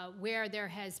 where there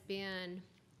has been,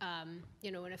 an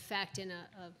effect in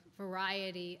a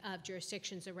variety of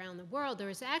jurisdictions around the world, there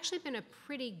has actually been a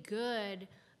pretty good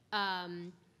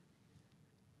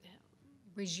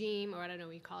regime, or I don't know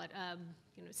what you call it,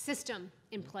 system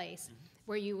in place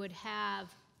where you would have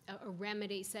a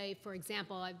remedy. Say, for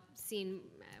example, I've seen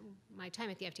my time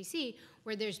at the FTC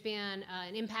where there's been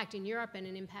an impact in Europe and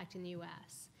an impact in the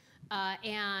U.S.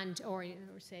 Or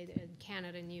say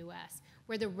Canada and the U.S.,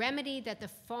 where the remedy that the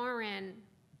foreign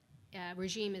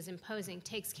regime is imposing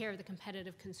takes care of the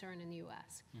competitive concern in the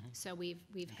U.S. So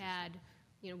we've had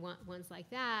ones like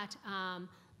that,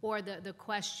 or the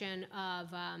question of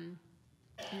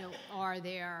are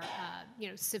there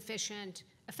sufficient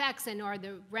effects, and are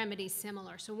the remedies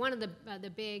similar? So one of the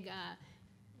big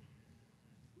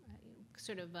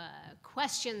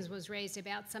questions was raised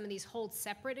about some of these hold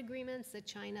separate agreements that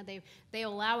China, they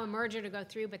allow a merger to go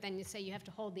through, but then you say you have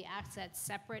to hold the assets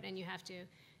separate and you have to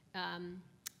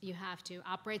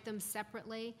operate them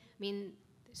separately. I mean,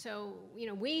 so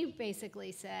we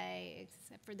basically say,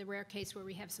 except for the rare case where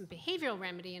we have some behavioral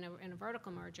remedy in a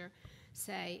vertical merger,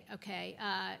 say, okay,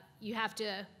 you have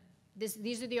to.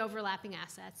 These are the overlapping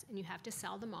assets, and you have to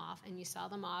sell them off, and you sell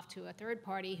them off to a third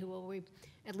party who will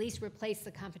at least replace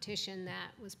the competition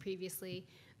that was previously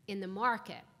in the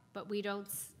market, but we don't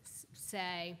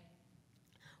say,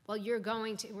 well, we're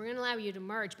going to allow you to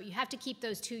merge, but you have to keep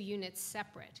those two units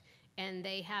separate, and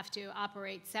they have to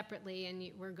operate separately,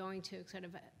 and we're going to sort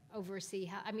of oversee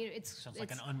how, I mean, Sounds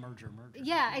like an unmerger merger.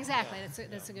 Yeah, exactly.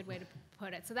 That's a good way to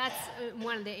put it. So that's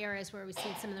one of the areas where we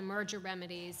see some of the merger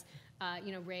remedies,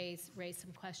 raise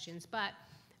some questions. But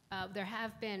there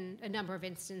have been a number of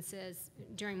instances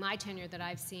during my tenure that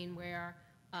I've seen where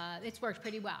it's worked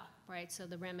pretty well, right? So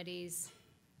the remedies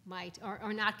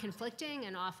are not conflicting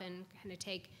and often kind of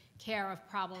take care of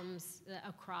problems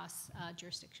across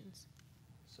jurisdictions.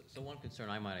 So one concern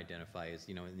I might identify is,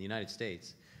 in the United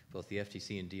States, both the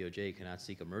FTC and DOJ cannot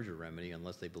seek a merger remedy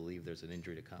unless they believe there's an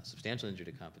substantial injury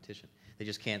to competition. They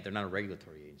just can't. They're not a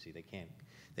regulatory agency.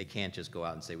 They can't just go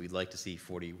out and say we'd like to see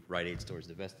 40 Rite Aid stores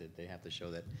divested. They have to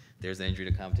show that there's an injury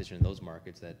to competition in those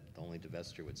markets that only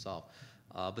divestiture would solve.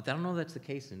 But I don't know if that's the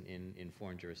case in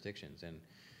foreign jurisdictions, and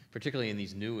particularly in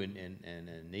these new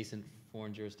and nascent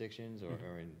foreign jurisdictions,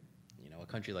 or in a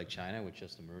country like China, which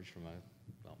just emerged from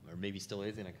or maybe still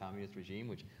is in a communist regime,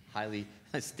 which highly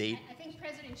state. I think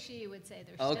President Xi would say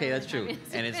there's okay, still that's true,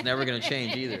 and it's never going to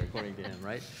change either, according to him,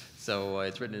 right? So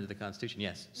it's written into the Constitution,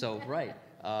 yes. So right.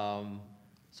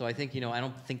 So I think I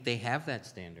don't think they have that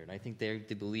standard. I think they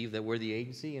believe that we're the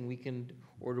agency and we can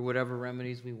order whatever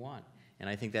remedies we want, and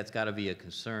I think that's got to be a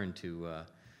concern to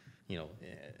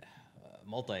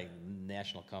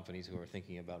multinational companies who are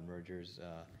thinking about mergers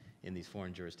in these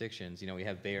foreign jurisdictions. We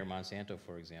have Bayer Monsanto,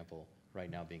 for example, right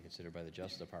now being considered by the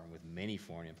Justice Department with many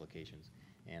foreign implications.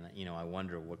 And, I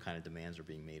wonder what kind of demands are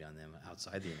being made on them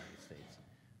outside the United States.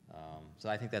 So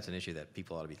I think that's an issue that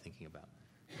people ought to be thinking about.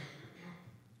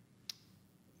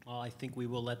 Well, I think we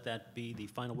will let that be the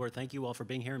final word. Thank you all for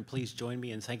being here, and please join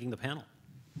me in thanking the panel.